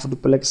half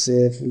duplex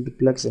full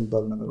duplex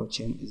የሚባሉ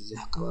ነገሮችን እዚህ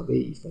አካባቢ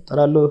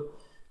ይፈጠራሉ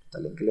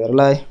data link layer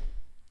ላይ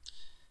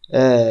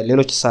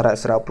ሌሎች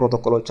ስራ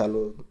ፕሮቶኮሎች አሉ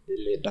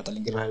ዳታ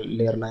ሊንክ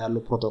ሌየር ላይ ያሉ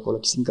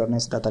ፕሮቶኮሎች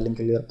ሲንክሮነስ ዳታ ሊንክ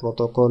ሌየር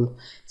ፕሮቶኮል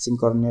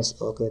ሲንክሮነስ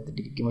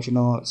ድግግሞሽ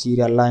ነው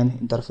ሲሪያል ላይን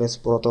ኢንተርፌስ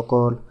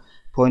ፕሮቶኮል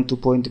ፖይንት ቱ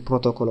ፖይንት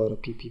ፕሮቶኮል or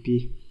PPP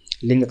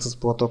ሊንክ አክሰስ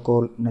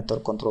ፕሮቶኮል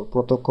ኔትወርክ ኮንትሮል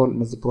ፕሮቶኮል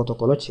እነዚህ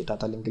ፕሮቶኮሎች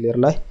ዳታ ሊንክ ሌየር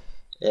ላይ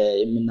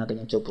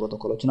የምናገኛቸው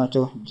ፕሮቶኮሎች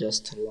ናቸው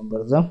just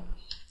remember them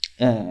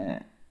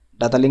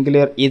ዳታ ሊንክ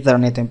ሌየር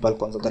ኢተርኔት የሚባል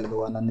ኮንሰፕት አለ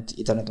በዋናነት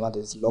ኢተርኔት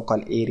ማለት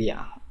ሎካል ኤሪያ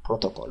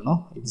protocol no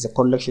it is a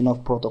collection of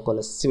protocol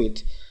suite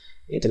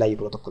የተለያዩ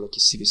ፕሮቶኮሎች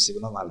ስብስብ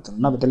ነው ማለት ነው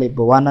እና በተለይ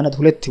በዋናነት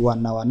ሁለት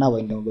ዋና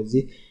ወይም ደግሞ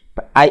በዚህ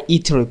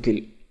በIEEE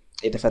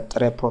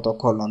የተፈጠረ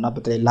ፕሮቶኮል ነውና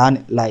በተለይ ላን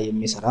ላይ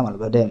የሚሰራ ማለት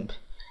በደንብ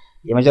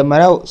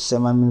የመጀመሪያው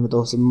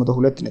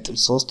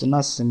 802.3 እና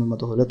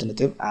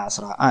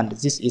 802.11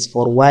 this is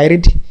for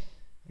wired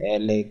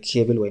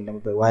ኬብል ወይም ደግሞ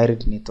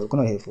በዋይርድ ኔትወርክ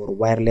ነው ይሄ for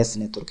wireless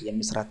network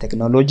የሚሰራ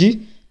ቴክኖሎጂ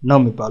ነው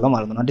የሚባለው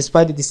ማለት ነው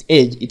despite this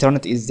age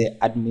ethernet is the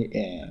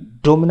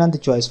dominant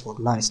choice for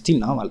LAN still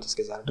now ማለት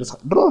እስከዛ ድረስ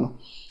ድሮ ነው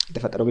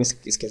የተፈጠረው ግን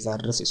እስከዛ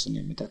ድረስ እሱን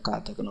የሚተካ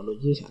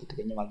ቴክኖሎጂ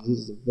አልተገኘ ማለት this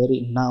is very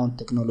known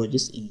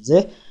technologies in the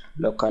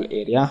local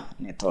area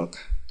network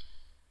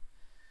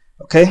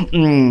okay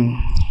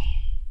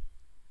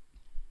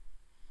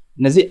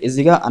እነዚህ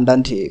እዚህ ጋር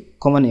አንዳንድ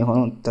ኮመን የሆኑ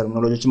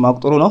ተርሚኖሎጂዎች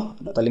ማቁጥሩ ነው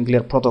ዳታ ሊንክ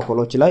ሌየር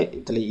ፕሮቶኮሎች ላይ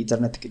የተለየ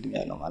ኢንተርኔት ቅድም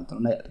ያለው ማለት ነው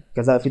እና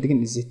ከዛ በፊት ግን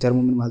እዚህ ተርሙ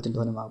ምን ማለት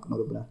እንደሆነ ማወቅ ነው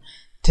ብለናል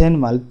 10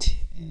 ማለት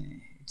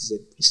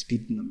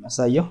ስፒድ ነው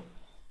የሚያሳየው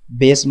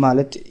ቤዝ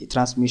ማለት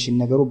ትራንስሚሽን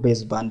ነገሩ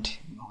ቤዝ ባንድ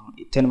ነው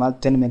 10 ማለት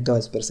 10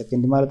 ሜጋባይት ፐር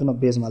ሰከንድ ማለት ነው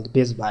ቤዝ ማለት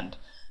ቤዝ ባንድ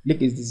ልክ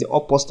is the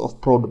opposite of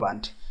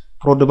broadband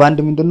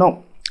ምንድነው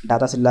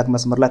ዳታ ስላክ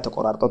መስመር ላይ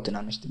ተቆራርጠው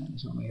ትናንሽ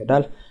ነው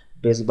ይሄዳል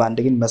ቤዝ ባንድ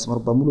ግን መስመሩ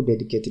በሙሉ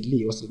ዴዲኬትድሊ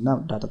ይወስድና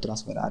ዳታ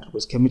ትራንስፈር አድርጎ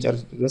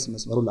እስከሚጨርስ ድረስ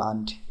መስመሩ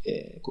ለአንድ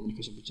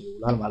ኮሙኒኬሽን ብቻ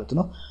ይውላል ማለት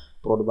ነው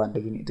ብሮድባንድ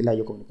ግን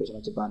የተለያየ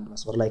ኮሙኒኬሽኖች በአንድ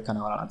መስመር ላይ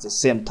ከናወራን at the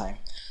same time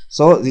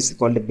so this is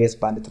called the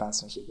baseband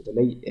transmission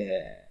በተለይ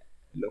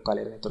ሎካል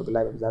ኤሪያ ኔትወርክ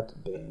ላይ በብዛት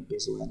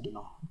በቤዝ ባንድ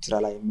ነው ስራ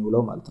ላይ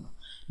የሚውለው ማለት ነው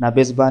እና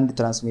ቤዝባንድ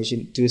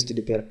ትራንስሚሽን twisted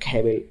pair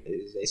cable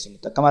እሱን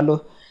እንጠቀማለሁ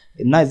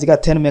እና እዚህ ጋር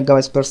 10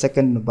 ሜጋባይት ፐር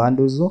ሰከንድ ባንዱ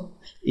ዙ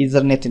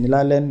ኢዘርኔት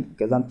እንላለን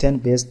ከዛም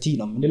 10 ቤስቲ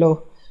ነው የምንለው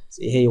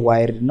ይሄ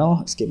ዋይርድ ነው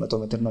እስከ 100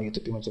 ሜትር ነው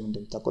ዩቲዩብ መቼም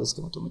እንደምታውቁት እስከ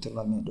 100 ሜትር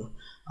ነው የሚሄደው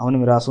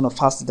አሁንም ራሱ ነው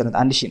ፋስት ኢንተርኔት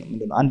 1000 ነው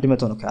ምንድነው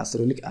 100 ነው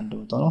ከ10 ይልቅ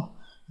 100 ነው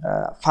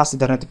ፋስት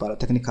ኢንተርኔት ባለ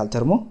ቴክኒካል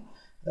ተርሞ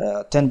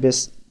 10 ቤስ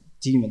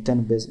ቲ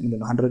 10 ቤስ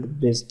ምንድነው 100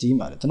 ቤስ ቲ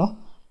ማለት ነው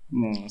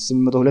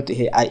 802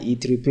 ይሄ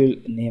IEEE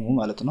ኔሙ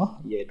ማለት ነው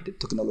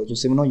የቴክኖሎጂ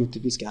ስም ነው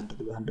ዩቲዩብ እስከ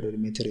 100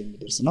 ሜትር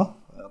የሚደርስ ነው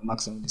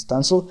ማክሲመም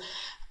ዲስታንሱ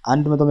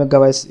 100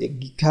 ሜጋባይት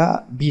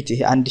ጊጋቢት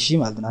ይሄ 1000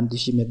 ማለት ነው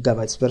 1000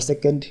 ሜጋባይት ፐር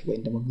ሰከንድ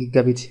ወይም ደግሞ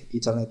ጊጋቢት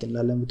ኢንተርኔት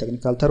እንላለን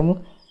በቴክኒካል ተርሙ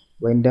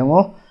ወይም ደግሞ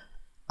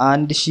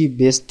 1000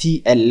 ቤስ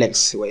TLX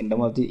ወይም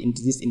ደግሞ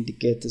this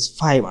indicates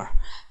fiber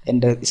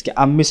and እስከ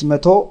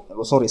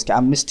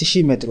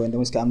 5000 ሜትር ወይም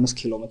ደግሞ እስከ 5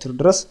 ኪሎ ሜትር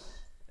ድረስ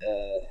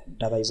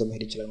ዳታ ይዞ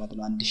መሄድ ይችላል ማለት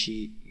ነው 1000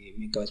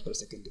 ሜጋባይት ፐር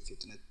ሰከንድ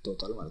ፍጥነት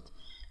ቶታል ማለት ነው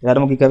ያ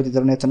ደግሞ ጊጋቢት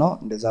ኢንተርኔት ነው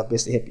እንደዛ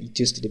ቤስ ይሄ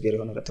twisted pair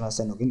የሆነ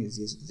ተመሳሳይ ነው ግን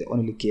the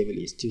only cable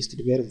is twisted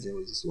pair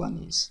this one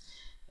is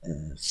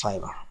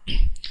fiber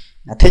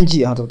እና 10G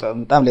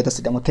በጣም ሌተስት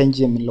ደግሞ 10G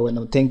የሚለው ወይ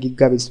ደግሞ 10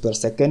 ጊጋቢት ፐር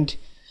ሰከንድ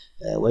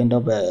ወይ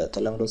ደግሞ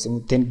በተለምዶ ስሙ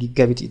 10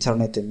 ጊጋቢት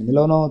ኢንተርኔት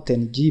የሚለው ነው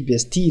 10G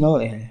ቤስቲ ነው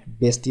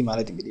ቤስቲ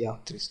ማለት እንግዲህ ያው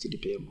twisted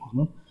pair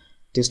መሆኑን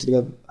twisted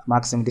pair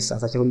maximum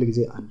distance ሁሉ ጊዜ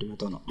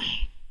 100 ነው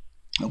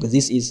okay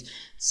this is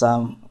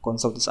some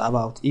concepts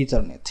about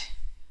ethernet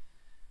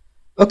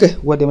okay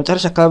ወደ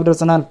መጨረሻ አካባቢ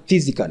ደርሰናል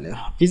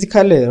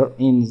physical layer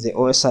in the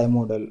OSI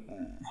model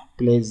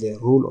plays the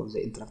role of the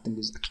interacting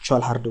with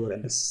actual hardware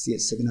and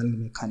signaling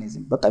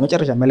mechanism በቃ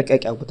መጨረሻ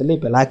መለቀቂያው በተለይ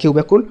በላኪው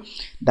በኩል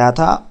ዳታ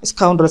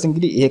እስካሁን ድረስ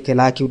እንግዲህ ይሄ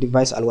ከላኪው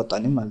ዲቫይስ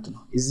አልወጣንም ማለት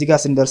ነው እዚህ ጋር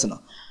ሲንደርስ ነው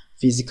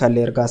physical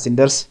layer ጋር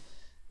ሲንደርስ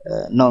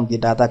ነው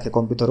እንግዲህ ዳታ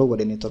ከኮምፒውተሩ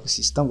ወደ ኔትወርክ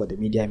ሲስተም ወደ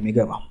ሚዲያ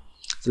የሚገባው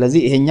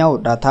ስለዚህ ይሄኛው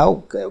ዳታው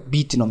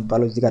ቢት ነው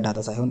የሚባለው እዚህ ጋር ዳታ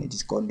ሳይሆን it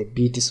is called the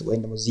bits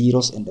ወይም ደግሞ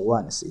zeros and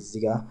ones እዚህ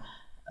ጋር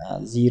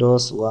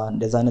zeros one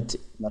እንደዛ አይነት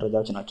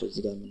መረጃዎች ናቸው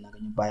እዚህ ጋር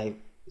የምናገኘው by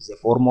the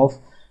form of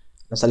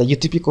ለምሳሌ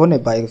UTP ከሆነ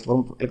by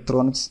form of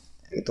electronic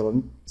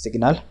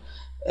signal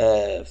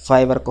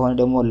fiber ከሆነ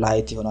ደግሞ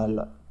light ይሆናል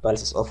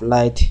pulses of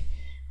light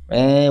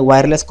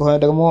wireless ከሆነ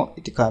ደግሞ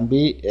it can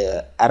be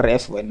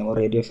RF ወይ ደግሞ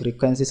radio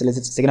frequency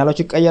ስለዚህ ሲግናሎች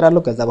ይቀየራሉ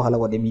ከዛ በኋላ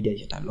ወደ ሚዲያ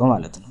ይሄዳሉ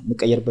ማለት ነው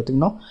የሚቀየርበትም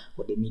ነው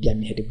ወደ ሚዲያ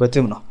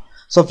የሚሄድበትም ነው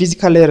so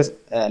physical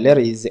layer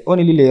is the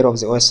only layer of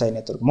the OSI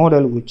network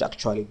model which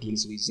actually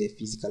deals with the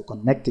physical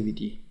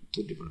connectivity to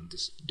different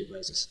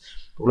devices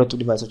ሁለቱ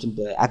ዲቫይሶችን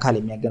በአካል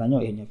የሚያገናኘው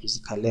ይሄኛው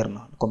physical layer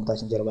ነው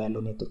ኮምፒውተር ጀርባ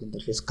ያለው ኔትወርክ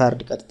ኢንተርፌስ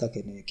ካርድ ቀጥታ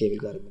ከኬብል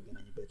ጋር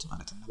የሚገናኝበት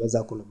ማለት ነው በዛ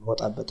ኩል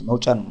መውጣበት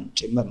መውጫን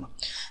ጭምር ነው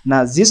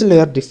እና this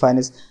layer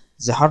defines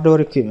the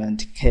hardware equipment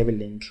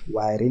cabling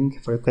wiring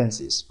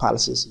frequencies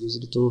pulses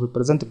used to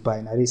represent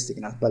binary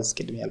signal pulse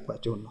ቅድም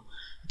ያልኳቸው ነው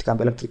it can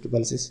be electric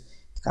pulses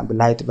it can be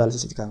light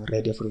pulses it can be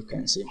radio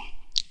frequency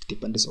it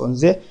depends on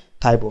the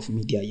type of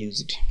media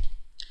used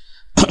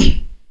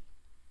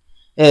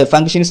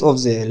functions of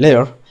the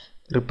layer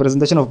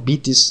representation of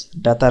bits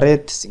data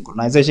rate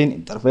synchronization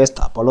interface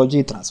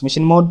topology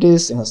transmission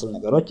modes የመሰሉ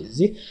ነገሮች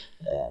እዚህ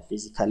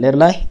physical layer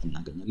ላይ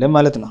እናገኛለን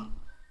ማለት ነው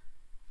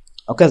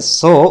okay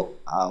so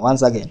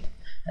once again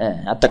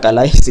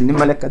አጠቃላይ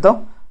ስንመለከተው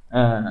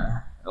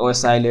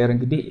OSI layer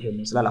እንግዲህ ይሄን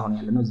ይመስላል አሁን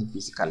ያለነው እዚህ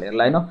physical layer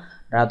ላይ ነው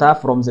data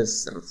from the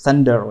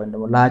sender ወይ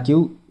ደግሞ ላኪው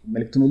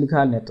መልእክቱን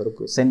ይልካል ኔትወርክ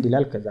send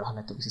ይላል ከዛ በኋላ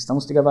ኔትወርክ ሲስተም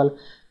ውስጥ ይገባል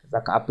ከዛ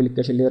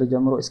ከአፕሊኬሽን layer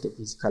ጀምሮ እስከ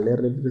physical layer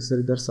ድረስ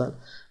ይደርሳል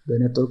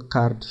በኔትወርክ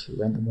ካርድ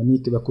ወይ ደግሞ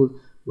ኒክ በኩል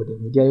ወደ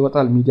ሚዲያ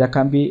ይወጣል። ሚዲያ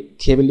ካን ቢ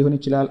ኬብል ሊሆን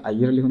ይችላል፣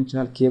 አየር ሊሆን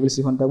ይችላል። ኬብል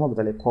ሲሆን ደግሞ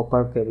በተለይ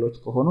ኮፐር ኬብሎች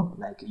ከሆኑ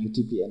ላይክ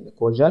ዩቲፒ ኤንድ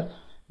ኮጃል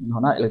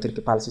ይሆናል፣ ኤሌክትሪክ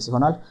ፓልሲስ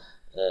ይሆናል።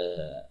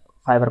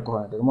 ፋይበር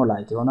ከሆነ ደግሞ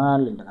ላይት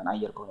ይሆናል። እንደገና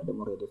አየር ከሆነ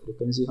ደግሞ ሬዲዮ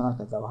ፍሪኩዌንሲ ይሆናል።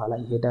 ከዛ በኋላ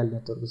ይሄዳል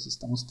ኔትወርክ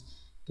ሲስተም ውስጥ።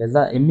 ከዛ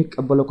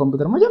የሚቀበለው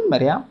ኮምፒውተር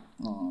መጀመሪያ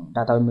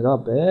ዳታው የሚገባው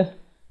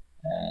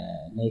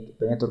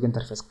በኔትወርክ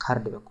ኢንተርፌስ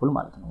ካርድ በኩል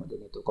ማለት ነው ወደ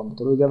ኔትወርክ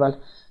ኮምፒውተሩ ይገባል።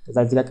 ከዛ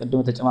እዚህ ጋር ቀድሞ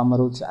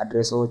የተጨማመሩት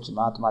አድሬሶች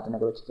ማት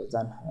ነገሮች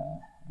ከዛን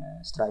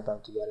ስትራይፕ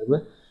አውት እያደረገ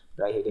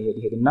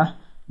ይሄድና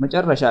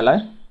መጨረሻ ላይ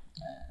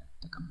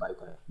ተቀባዩ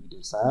ጋር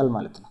ይደርሳል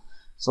ማለት ነው።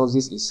 So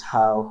this is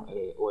how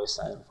a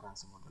OSI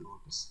reference model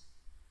works.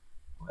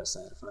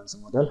 OSI reference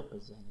model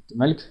በዚህ አይነት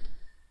መልክ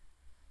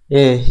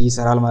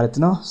ይሰራል ማለት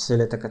ነው።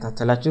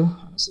 ስለተከታተላችሁ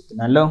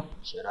አመሰግናለሁ።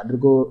 ሼር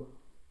አድርጉ፣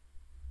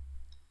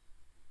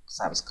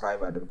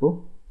 ሰብስክራይብ አድርጉ።